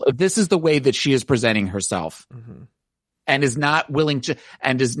possible. If this is the way that she is presenting herself and is not willing to,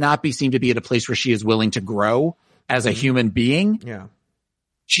 and does not seem to be at a place where she is willing to grow as a human being. Yeah.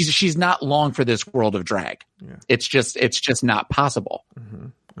 She's not long for this world of drag. Yeah. It's just not possible. Mm-hmm.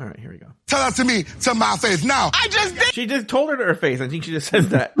 All right, here we go. Tell that to me, to my face. Now, I just did. She just told her to her face. I think she just says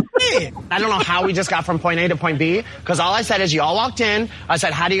that. I don't know how we just got from point A to point B, because all I said is you all walked in. I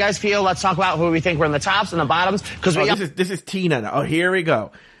said, how do you guys feel? Let's talk about who we think we're in the tops and the bottoms. Because this is Tina now. Oh, here we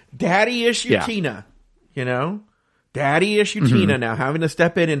go. Daddy issue Tina. You know? Daddy issue Tina now, having to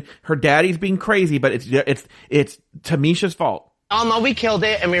step in, and her daddy's being crazy, but it's Tamisha's fault. Oh no, we killed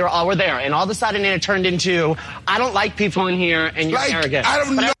it, and we were there, and all of a sudden it turned into, I don't like people in here, and you're arrogant. I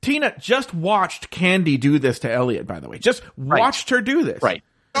don't know. Tina just watched Kandi do this to Elliot, by the way. Just watched her do this. Right.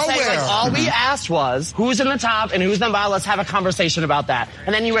 Nowhere. All we asked was who's in the top and who's in the bottom. Let's have a conversation about that.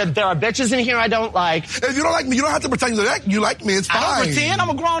 And then you were, there are bitches in here I don't like. If you don't like me, you don't have to pretend you like me. It's fine. I don't pretend. I'm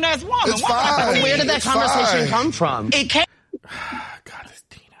a grown ass woman. It's fine. Where did that It's conversation fine. come from? It came God, this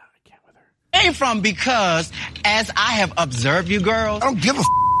Tina, I can't with her. came from because as I have observed you girls, I don't give a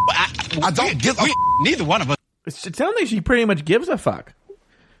I don't give a neither one of us. It sounds like she pretty much gives a fuck.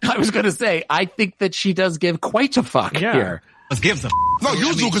 I was going to say, I think that she does give quite a fuck Yeah. here. Gives a No,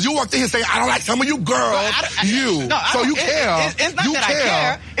 you do, because you walked in here saying, I don't like some of you girls. So you care. It's not you that care.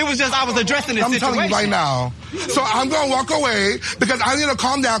 I care. It was just I was addressing the I'm situation. telling you right now. So I'm going to walk away because I need to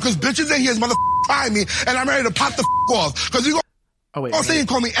calm down because bitches in here is trying me and I'm ready to pop the off. Because you gonna say you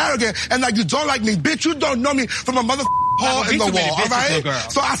call me arrogant and like you don't like me. Bitch, you don't know me from a hole in the wall, all right?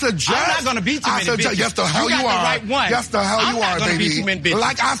 So I suggest. I'm not going to beat too many bitches. Yes, the hell you got are. The right one. Yes, the hell I'm you not are, gonna baby. beat too many bitches.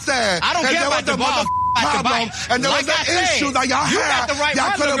 Like I said. I don't care about the ball. Problem, and there was an issue that y'all had.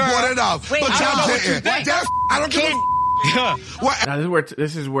 Y'all could have brought it up, but y'all didn't. I don't give a Now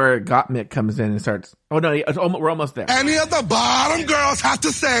this is where Gottmik comes in and starts. Oh no, we're almost there. Any of the bottom girls have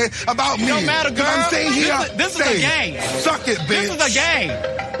to say about me. No matter, girl. I'm saying here. This is a game. Suck it, bitch. This is a game.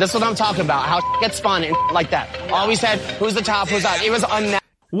 This is what I'm talking about. How gets fun and like that. Always said, who's the top, who's not. It was unnatural.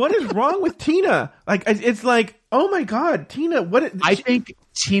 What is wrong with Tina? Like it's like, oh my god, Tina. I think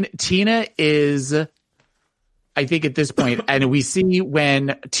Tina is. I think at this point, and we see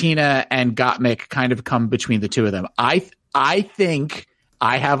when Tina and Gottmik kind of come between the two of them. I think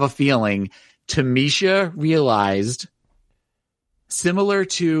I have a feeling Tamisha realized, similar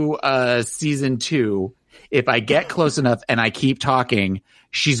to season 2, if I get close enough and I keep talking,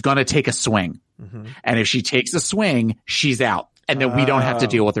 she's going to take a swing. Mm-hmm. And if she takes a swing, she's out. And then we don't have to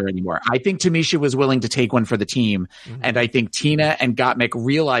deal with her anymore. I think Tamisha was willing to take one for the team. Mm-hmm. And I think Tina and Gottmik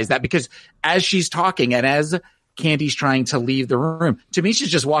realized that because as she's talking and as Candy's trying to leave the room, Tamisha's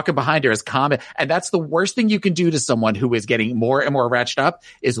just walking behind her as calm. And that's the worst thing you can do to someone who is getting more and more ratcheted up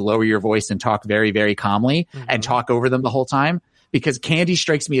is lower your voice and talk very, very calmly and talk over them the whole time. Because Candy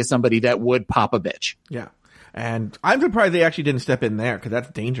strikes me as somebody that would pop a bitch. Yeah. And I'm surprised they actually didn't step in there because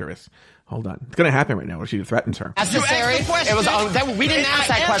that's dangerous. Hold on. It's going to happen right now where she threatens her. Necessary. It was. We didn't ask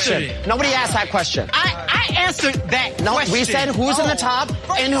that question. Nobody asked that question. I answered that question. We said who's in the top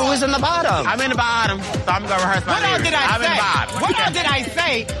and who is in the bottom. I'm in the bottom, so I'm going to rehearse my What else lyrics. did I I'm say? in the bottom. What else did I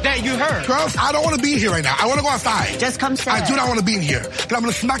say that you heard? Girls, I don't want to be here right now. I want to go outside. Just come sit. I do not want to be in here. And I'm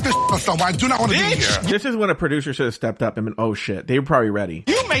going to smack this on someone. I do not want to be in here. This is when a producer should have stepped up and been, oh shit, they were probably ready.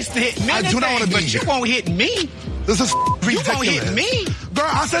 You may hit me, I do not want to be but here. you won't hit me. This is ridiculous. You won't hit me. Girl,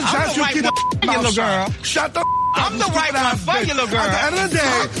 I said I'm just the you right keep one the for you, mouth little shut. girl. Shut the I'm the right one for you, little girl. At the end of the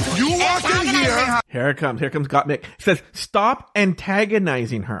day, you walk in here. Here it comes. Here comes Gottmik. It says, stop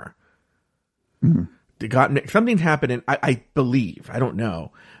antagonizing her. Gottmik, something's happening. I believe. I don't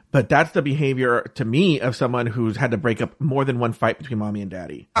know. But that's the behavior, to me, of someone who's had to break up more than one fight between mommy and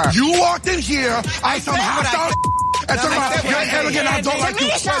daddy. You walked in here on some hostile and talking about you're arrogant, I don't like you.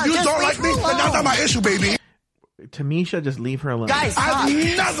 Well, you don't like me, then that's not my issue, baby. Tamisha, just leave her alone. Guys, I've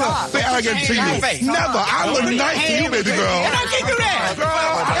never been arrogant to you. Never. I'm the nice to you, baby girl. And I can do that. Girl,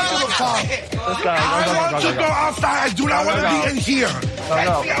 I want to go outside. I do not want to be in here.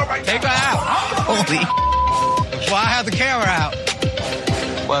 Take her out. Holy. Before I have the camera out.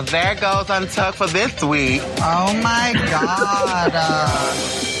 Well, there goes Untucked for this week. Oh my God.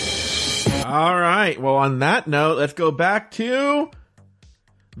 All right. Well, on that note, let's go back to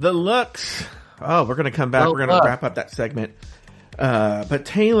the looks. Oh, we're going to come back. We're going to wrap up that segment. But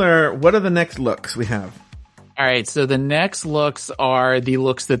Taylor, what are the next looks we have? All right, so the next looks are the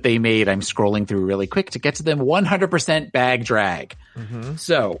looks that they made. I'm scrolling through really quick to get to them. 100% bag drag. Mm-hmm.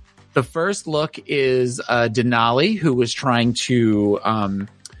 So the first look is Denali, who was trying to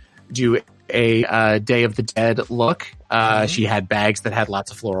do a Day of the Dead look. She had bags that had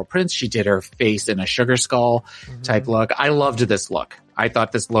lots of floral prints. She did her face in a sugar skull type look. I loved this look. I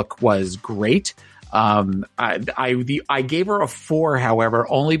thought this look was great. I gave her a 4, however,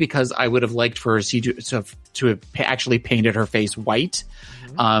 only because I would have liked for her to have actually painted her face white.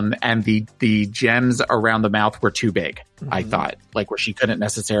 And the gems around the mouth were too big. I thought, like, where she couldn't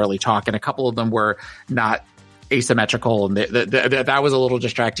necessarily talk, and a couple of them were not asymmetrical, and that was a little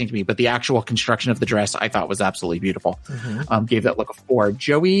distracting to me. But the actual construction of the dress I thought was absolutely beautiful. Gave that look a 4.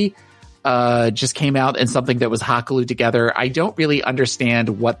 Joey just came out in something that was hot glued together. I don't really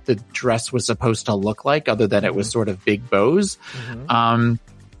understand what the dress was supposed to look like, other than it was sort of big bows. I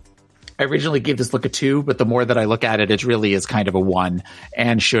originally gave this look a 2, but the more that I look at it, it really is kind of a 1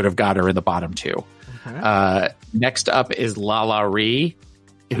 and should have got her in the bottom 2. Next up is Lala Ree,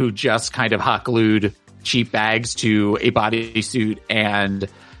 who just kind of hot glued cheap bags to a bodysuit and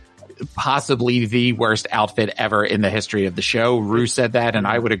possibly the worst outfit ever in the history of the show. Rue said that, and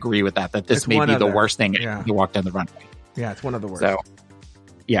I would agree with that this may be the worst thing to walk down the runway. Yeah, it's one of the worst. So,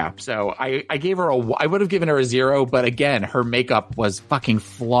 yeah, so I gave her I would have given her a 0, but again, her makeup was fucking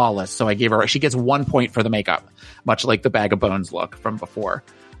flawless. So I gave her, she gets 1 point for the makeup, much like the Bag of Bones look from before.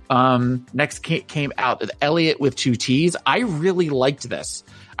 Next came out Elliot with 2 T's. I really liked this.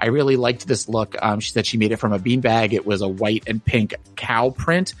 I really liked this look. She said she made it from a beanbag. It was a white and pink cow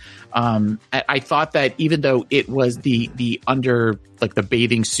print. I thought that even though it was the under, like the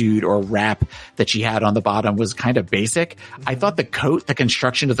bathing suit or wrap that she had on the bottom was kind of basic, I thought the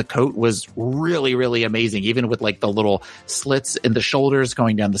construction of the coat was really, really amazing. Even with like the little slits in the shoulders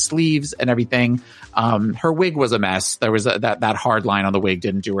going down the sleeves and everything. Her wig was a mess. There was that hard line on the wig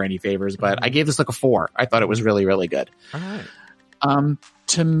didn't do her any favors, but I gave this look a 4. I thought it was really, really good. All right.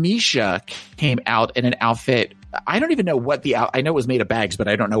 Tamisha came out in an outfit. I don't even know I know it was made of bags, but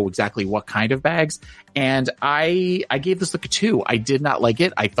I don't know exactly what kind of bags. And I gave this look a 2. I did not like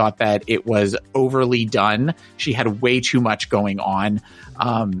it. I thought that it was overly done. She had way too much going on.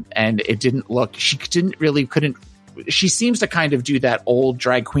 And it didn't look, she seems to kind of do that old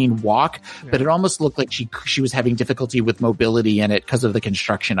drag queen walk, but it almost looked like she was having difficulty with mobility in it because of the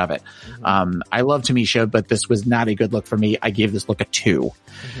construction of it. I love Tamisha, but this was not a good look for me. I gave this look a 2.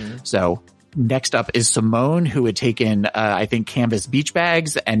 So next up is Simone, who had taken, I think, canvas beach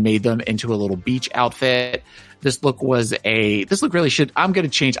bags and made them into a little beach outfit. This look really should, I'm going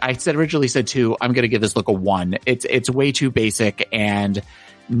to change. I originally said 2. I'm going to give this look a 1. It's way too basic and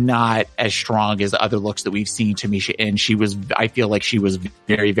not as strong as other looks that we've seen Tamisha in. I feel like she was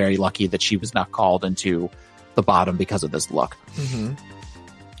very, very lucky that she was not called into the bottom because of this look.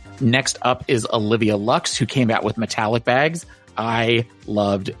 Next up is Olivia Lux, who came out with metallic bags. I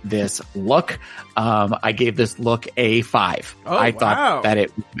loved this look. I gave this look a 5. I thought that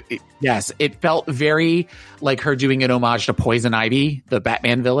it felt very like her doing an homage to Poison Ivy, the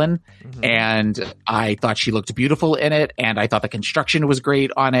Batman villain. And I thought she looked beautiful in it. And I thought the construction was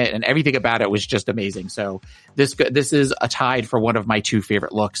great on it, and everything about it was just amazing. So this is a tied for one of my 2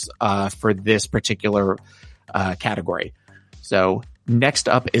 favorite looks, for this particular, category. So next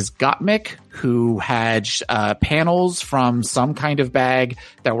up is Gottmik, who had panels from some kind of bag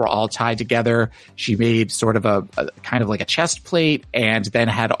that were all tied together. She made sort of a kind of like a chest plate and then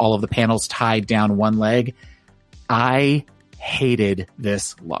had all of the panels tied down one leg. I hated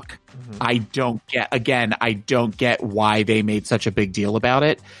this look. I don't get why they made such a big deal about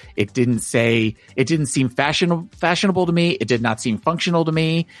it. It didn't seem fashionable to me. It did not seem functional to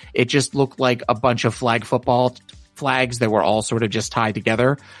me. It just looked like a bunch of flag football flags that were all sort of just tied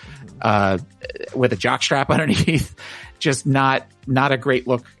together with a jockstrap underneath. Just not a great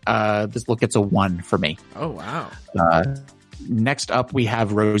look. This look gets a 1 for me. Oh, wow. Next up, we have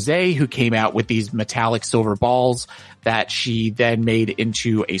Rosé, who came out with these metallic silver balls that she then made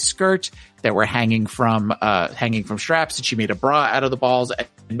into a skirt that were hanging from straps, and she made a bra out of the balls.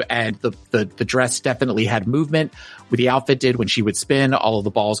 And the dress definitely had movement. What the outfit did when she would spin, all of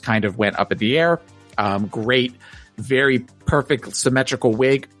the balls kind of went up in the air. Great, very perfect symmetrical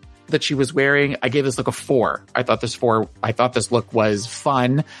wig that she was wearing. I gave this look a 4. I thought this look was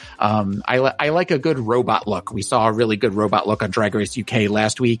fun. I like a good robot look. We saw a really good robot look on Drag Race UK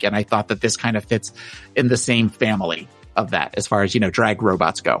last week, and I thought that this kind of fits in the same family of that as far as, drag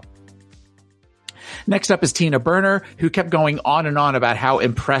robots go. Next up is Tina Burner, who kept going on and on about how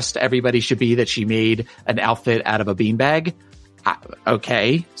impressed everybody should be that she made an outfit out of a beanbag.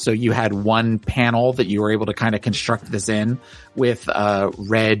 Okay, so you had one panel that you were able to kind of construct this in with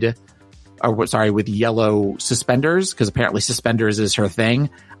with yellow suspenders, because apparently suspenders is her thing.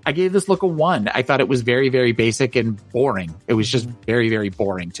 I gave this look a 1. I thought it was very, very basic and boring. It was just very, very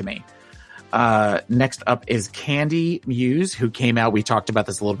boring to me. Next up is Candy Muse, who came out. We talked about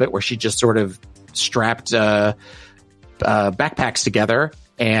this a little bit, where she just sort of strapped backpacks together.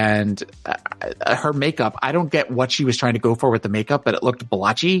 And her makeup, I don't get what she was trying to go for with the makeup, but it looked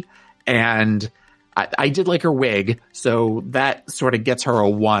blotchy. And I did like her wig, so that sort of gets her a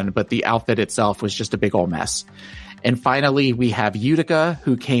 1, but the outfit itself was just a big old mess. And finally, we have Utica,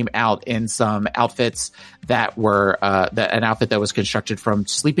 who came out in some outfits that were an outfit that was constructed from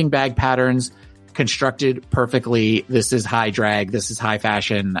sleeping bag patterns, constructed perfectly. This is high drag. This is high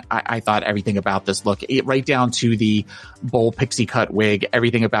fashion. I thought everything about this look, right down to the bowl pixie cut wig,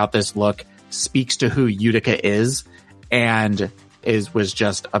 everything about this look speaks to who Utica is and was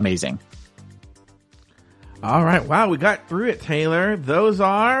just amazing. All right. Wow. We got through it, Taylor. Those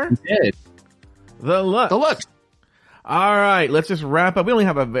are the looks. All right, let's just wrap up. We only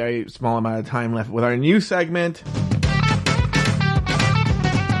have a very small amount of time left with our new segment.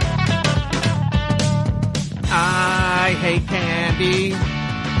 I hate candy.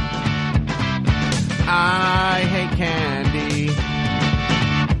 I hate candy.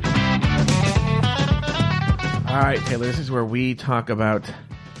 All right, Taylor, this is where we talk about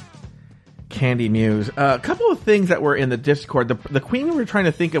candy news. A couple of things that were in the Discord. The queen we were trying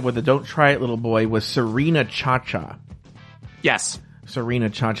to think of with the "Don't Try It, Little Boy" was Serena Chacha. Yes.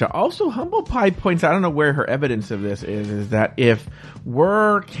 Serena Chacha. Also, Humble Pie points out, I don't know where her evidence of this is that if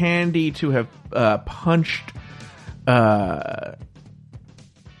were Candy to have punched Tamisha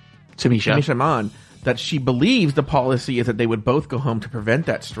Iman, that she believes the policy is that they would both go home to prevent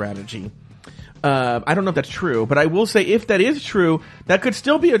that strategy. I don't know if that's true, but I will say if that is true, that could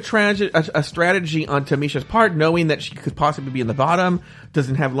still be a strategy on Tamisha's part, knowing that she could possibly be in the bottom,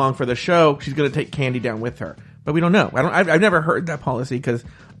 doesn't have long for the show, she's going to take Candy down with her. But we don't know. I've never heard that policy because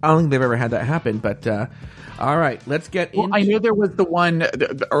I don't think they've ever had that happen. But all right, let's get into... I know there was the one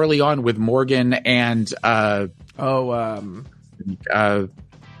early on with Morgan and the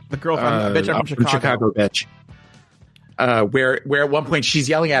girl from Chicago bitch. Where at one point she's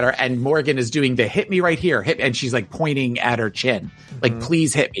yelling at her and Morgan is doing the "hit me right here," and she's like pointing at her chin, like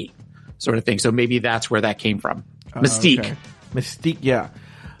 "please hit me," sort of thing. So maybe that's where that came from. Mystique. Okay. Mystique, yeah.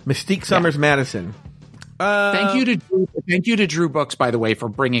 Mystique Summers Madison. Thank you to Drew Books, by the way, for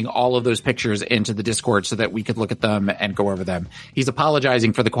bringing all of those pictures into the Discord so that we could look at them and go over them. He's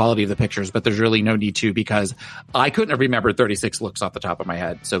apologizing for the quality of the pictures, but there's really no need to because I couldn't have remembered 36 looks off the top of my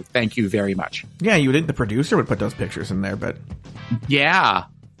head. So thank you very much. Yeah, you didn't. The producer would put those pictures in there, but yeah,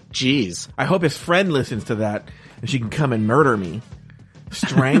 jeez. I hope his friend listens to that and she can come and murder me,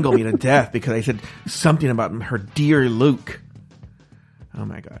 strangle me to death because I said something about her dear Luke. Oh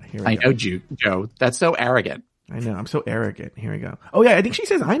my God! Here we go. I know, Joe. That's so arrogant. I know. I'm so arrogant. Here we go. Oh yeah, I think she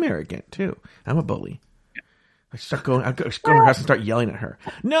says I'm arrogant too. I'm a bully. I start going. I go to her house and start yelling at her.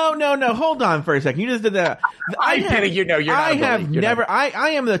 No. Hold on for a second. You just did that. I'm kidding. You know, you're not. I have never. I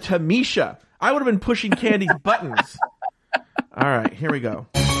am the Tamisha. I would have been pushing Candy's buttons. All right, here we go.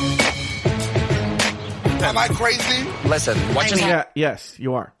 Am I crazy? Listen, what just yes,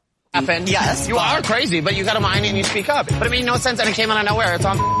 you are. happened? Yes, you are crazy, but you got a mind and you speak up. But it made no sense that it came out of nowhere. It's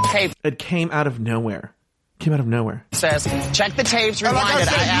on tape. It came out of nowhere. Came out of nowhere. It says, check the tapes, rewind it.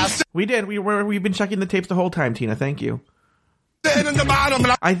 I asked. We did. We've been checking the tapes the whole time, Tina. Thank you. In the bottom.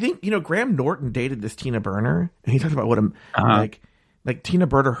 I think, Graham Norton dated this Tina Burner, and he talked about what like Tina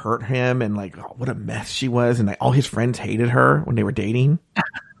Burner hurt him, and like what a mess she was, and like all his friends hated her when they were dating.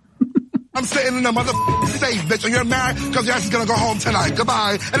 I'm sitting in the safe, bitch, and you're mad because your ass is gonna go home tonight.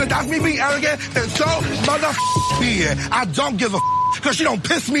 Goodbye. And if that's me being arrogant, then so be it. I don't give a because she don't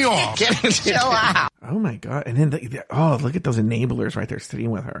piss me off. Chill out. Oh my God. And then, look at those enablers right there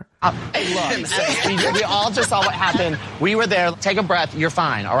sitting with her. Hey, look, we all just saw what happened. We were there. Take a breath. You're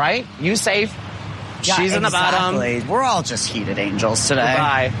fine, all right? You safe? Yeah, she's in the bottom. We're all just heated angels today.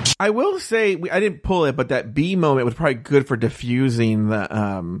 Goodbye. I will say, I didn't pull it, but that B moment was probably good for diffusing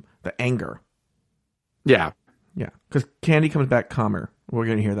the anger. Yeah. Yeah. Because Candy comes back calmer. We're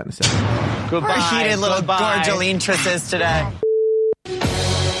going to hear that in a second. Goodbye. We're heated little gorgelintresses today.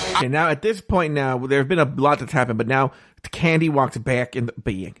 Okay, now at this point there's been a lot that's happened, but now Candy walks back into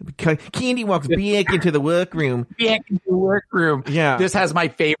the workroom. Back into the workroom. Yeah. This has my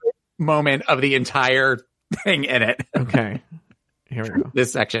favorite moment of the entire thing in it. Okay. Here we go.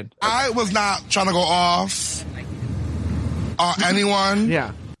 This section. I was not trying to go off on anyone.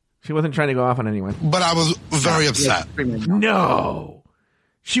 Yeah. She wasn't trying to go off on anyone. But I was very upset. No.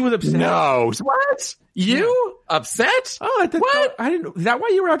 She was upset. No. What? You? Upset? Oh, what? I didn't. Is that why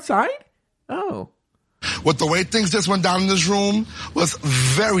you were outside? Oh. With the way things just went down in this room was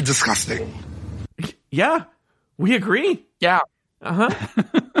very disgusting. Yeah. We agree. Yeah. Uh-huh.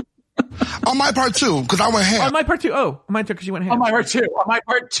 On my part too, because I went ham. On my part too. Oh, on my part because you went ham. On my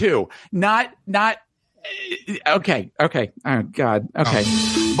part too. Not. Okay. Oh God. Okay.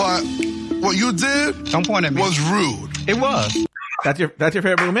 But what you did Don't point at me. was rude. It was. That's your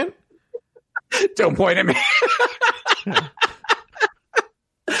favorite movement? Don't point at me.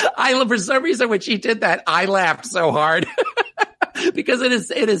 For some reason when she did that, I laughed so hard because it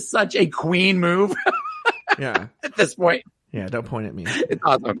is such a queen move. Yeah. At this point. Yeah. Don't point at me. It's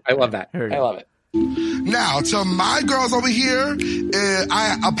awesome. I love that. I love it. Now, to my girls over here,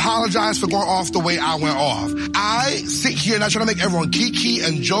 I apologize for going off the way I went off. I sit here and I try to make everyone kiki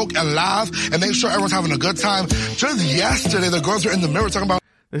and joke and laugh and make sure everyone's having a good time. Just yesterday, the girls were in the mirror talking about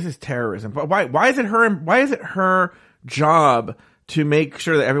this is terrorism. But why is it her job to make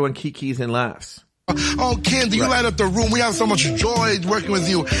sure that everyone kikis and laughs? Oh, Candy, you light up the room. We have so much joy working with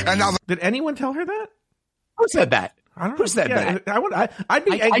you. And now, did anyone tell her that? Who said that? I don't know. Who said that? I'd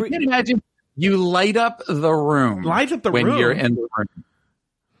be angry. I can imagine you light up the room. Light up the when room you're in the room.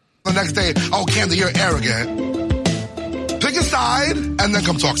 The next day, oh, Candy, you're arrogant. Pick a side and then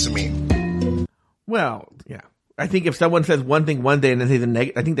come talk to me. Well, yeah. I think if someone says one thing one day and then say the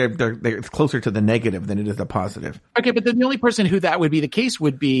negative, I think they're it's closer to the negative than it is the positive. Okay, but then the only person who that would be the case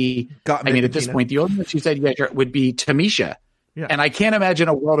would be, at this point, the only one she said would be Tamisha. Yeah. And I can't imagine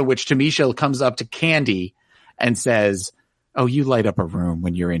a world in which Tamisha comes up to Candy and says, oh, you light up a room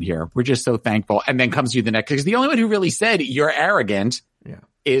when you're in here. We're just so thankful. And then comes to you the next, because the only one who really said you're arrogant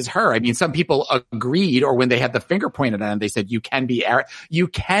is her. I mean, some people agreed, or when they had the finger pointed at them, they said, you can be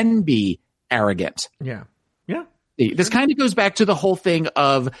arrogant. Yeah. Yeah. This kind of goes back to the whole thing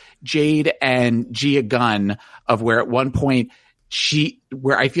of Jade and Gia Gunn, of where at one point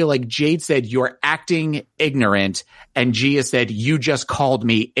where I feel like Jade said, you're acting ignorant, and Gia said, you just called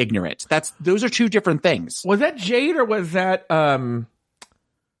me ignorant. Those are two different things. Was that Jade, or was that,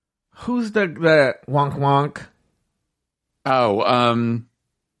 who's the wonk wonk? Oh,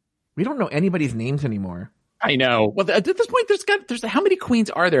 we don't know anybody's names anymore. I know. Well, at this point, there's how many queens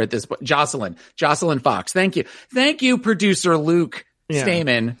are there at this point? Jocelyn Fox. Thank you, producer Luke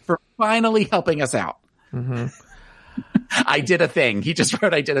Stamen, for finally helping us out. Mm-hmm. I did a thing. He just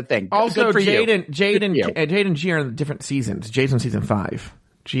wrote, I did a thing. Also, Jade and Gia are in different seasons. Jade's in season 5.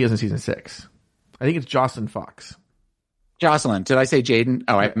 Gia's in season 6. I think it's Jocelyn Fox. Jocelyn. Did I say Jaden?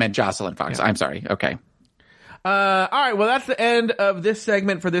 Oh, I meant Jocelyn Fox. Yeah. I'm sorry. Okay. All right. Well, that's the end of this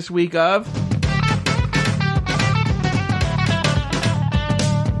segment for this week of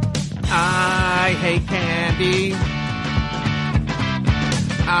I Hate Candy.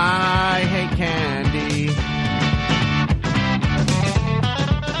 I Hate Candy.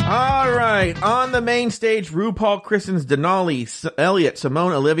 All right. On the main stage, RuPaul christens Denali, Elliott,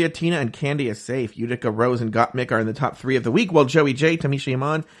 Simone, Olivia, Tina, and Candy is safe. Utica, Rose, and Gottmik are in the top 3 of the week, while Joey J, Tamisha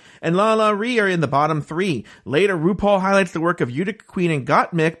Iman, and LaLa Ri are in the bottom 3. Later, RuPaul highlights the work of Utica Queen and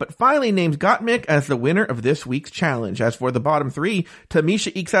Gottmik, but finally names Gottmik as the winner of this week's challenge. As for the bottom 3,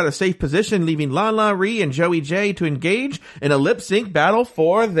 Tamisha ekes out a safe position, leaving LaLa Ri and Joey J to engage in a lip-sync battle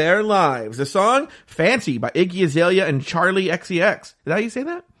for their lives. The song, Fancy, by Iggy Azalea and Charlie XCX. Is that how you say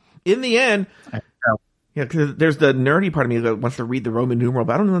that? In the end, yeah, because there's the nerdy part of me that wants to read the Roman numeral,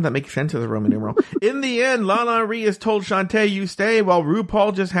 but I don't know if that makes sense as a Roman numeral. In the end, LaLa Ri has told Shantae, you stay, while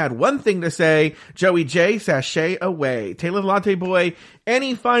RuPaul just had one thing to say, Joey J, sashay away. Taylor Latte Boy,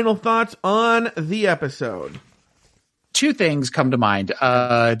 any final thoughts on the episode? 2 things come to mind.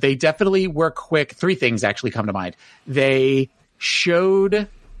 They definitely were quick. 3 things actually come to mind. They showed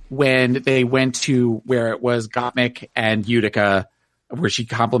when they went to where it was Gottmik and Utica, where she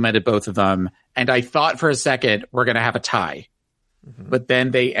complimented both of them. And I thought for a second, we're going to have a tie. Mm-hmm. But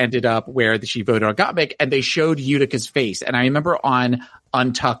then they ended up where she voted on Gottmik, and they showed Utica's face. And I remember on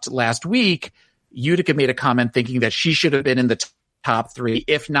Untucked last week, Utica made a comment thinking that she should have been in the top 3,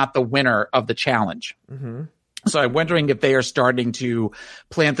 if not the winner of the challenge. Mm-hmm. So I'm wondering if they are starting to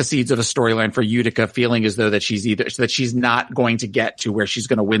plant the seeds of a storyline for Utica, feeling as though that she's not going to get to where she's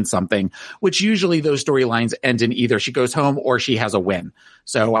going to win something, which usually those storylines end in either she goes home or she has a win.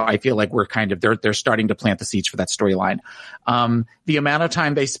 So I feel like we're they're starting to plant the seeds for that storyline. The amount of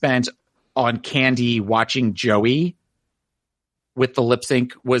time they spent on Candy watching Joey with the lip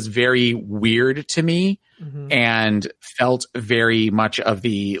sync was very weird to me. Mm-hmm. And felt very much of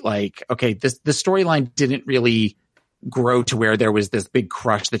the okay, the storyline didn't really grow to where there was this big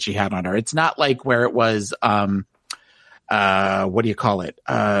crush that she had on her. It's not like where it was, what do you call it?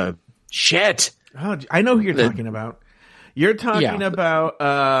 Shit. Oh, I know who you're talking about. You're talking about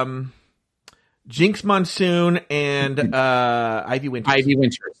Jinx Monsoon and Ivy Winters. Ivy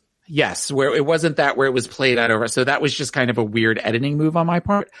Winters. Yes, where it wasn't that where it was played out over. So that was just kind of a weird editing move on my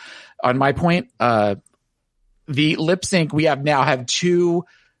part. On my point, the lip sync, we now have 2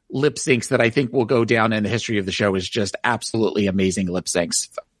 lip syncs that I think will go down in the history of the show as just absolutely amazing lip syncs.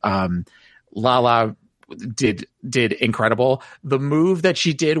 Lala did incredible. The move that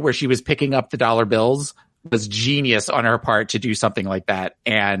she did where she was picking up the dollar bills was genius on her part to do something like that.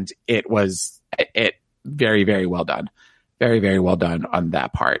 And it was very, very well done. Very, very well done on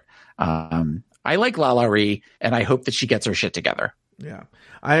that part. I like LaLa Ri, and I hope that she gets her shit together. Yeah,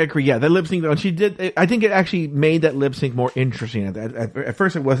 I agree. Yeah, the lip sync though, she did. I think it actually made that lip sync more interesting. At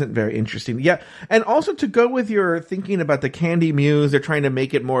first, it wasn't very interesting. Yeah, and also to go with your thinking about the Candy Muse, they're trying to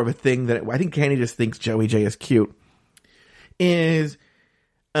make it more of a thing that I think Candy just thinks Joey J is cute. Is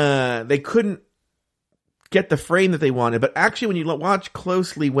they couldn't get the frame that they wanted. But actually, when you watch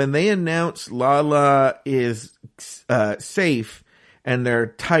closely, when they announce Lala is safe and they're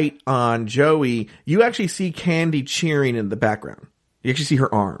tight on Joey, you actually see Candy cheering in the background. You actually see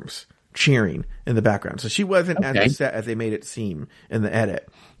her arms cheering in the background. So she wasn't at the set as they made it seem in the edit.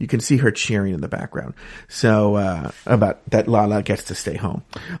 You can see her cheering in the background. So, about that Lala gets to stay home.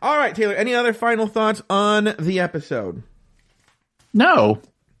 All right, Taylor, any other final thoughts on the episode? No.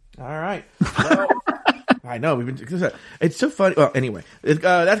 All right. Well, I know it's so funny. Well, anyway,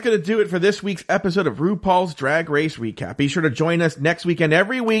 that's going to do it for this week's episode of RuPaul's Drag Race Recap. Be sure to join us next week and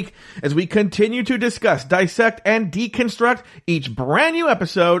every week as we continue to discuss, dissect, and deconstruct each brand new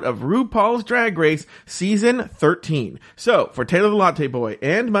episode of RuPaul's Drag Race Season 13. So, for Taylor the Latte Boy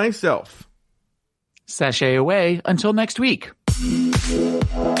and myself, sashay away until next week.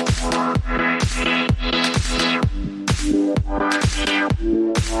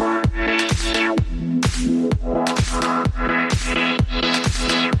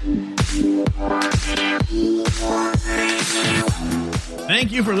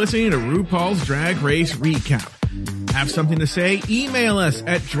 Thank you for listening to RuPaul's Drag Race Recap. Have something to say? Email us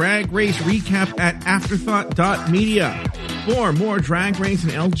at dragracerecap@afterthought.media. For more Drag Race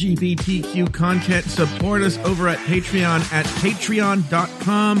and LGBTQ content, support us over at Patreon at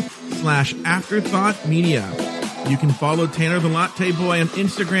patreon.com/afterthoughtmedia. You can follow Taylor the Latte Boy on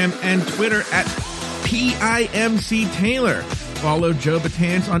Instagram and Twitter at PIMCTaylor. Follow Joe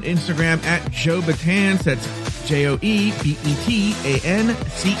Betance on Instagram at Joe Betance. That's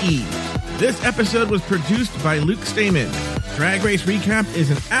JoeBetance. This episode was produced by Luke Stamen. Drag Race Recap is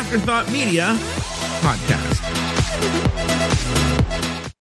an Afterthought Media podcast.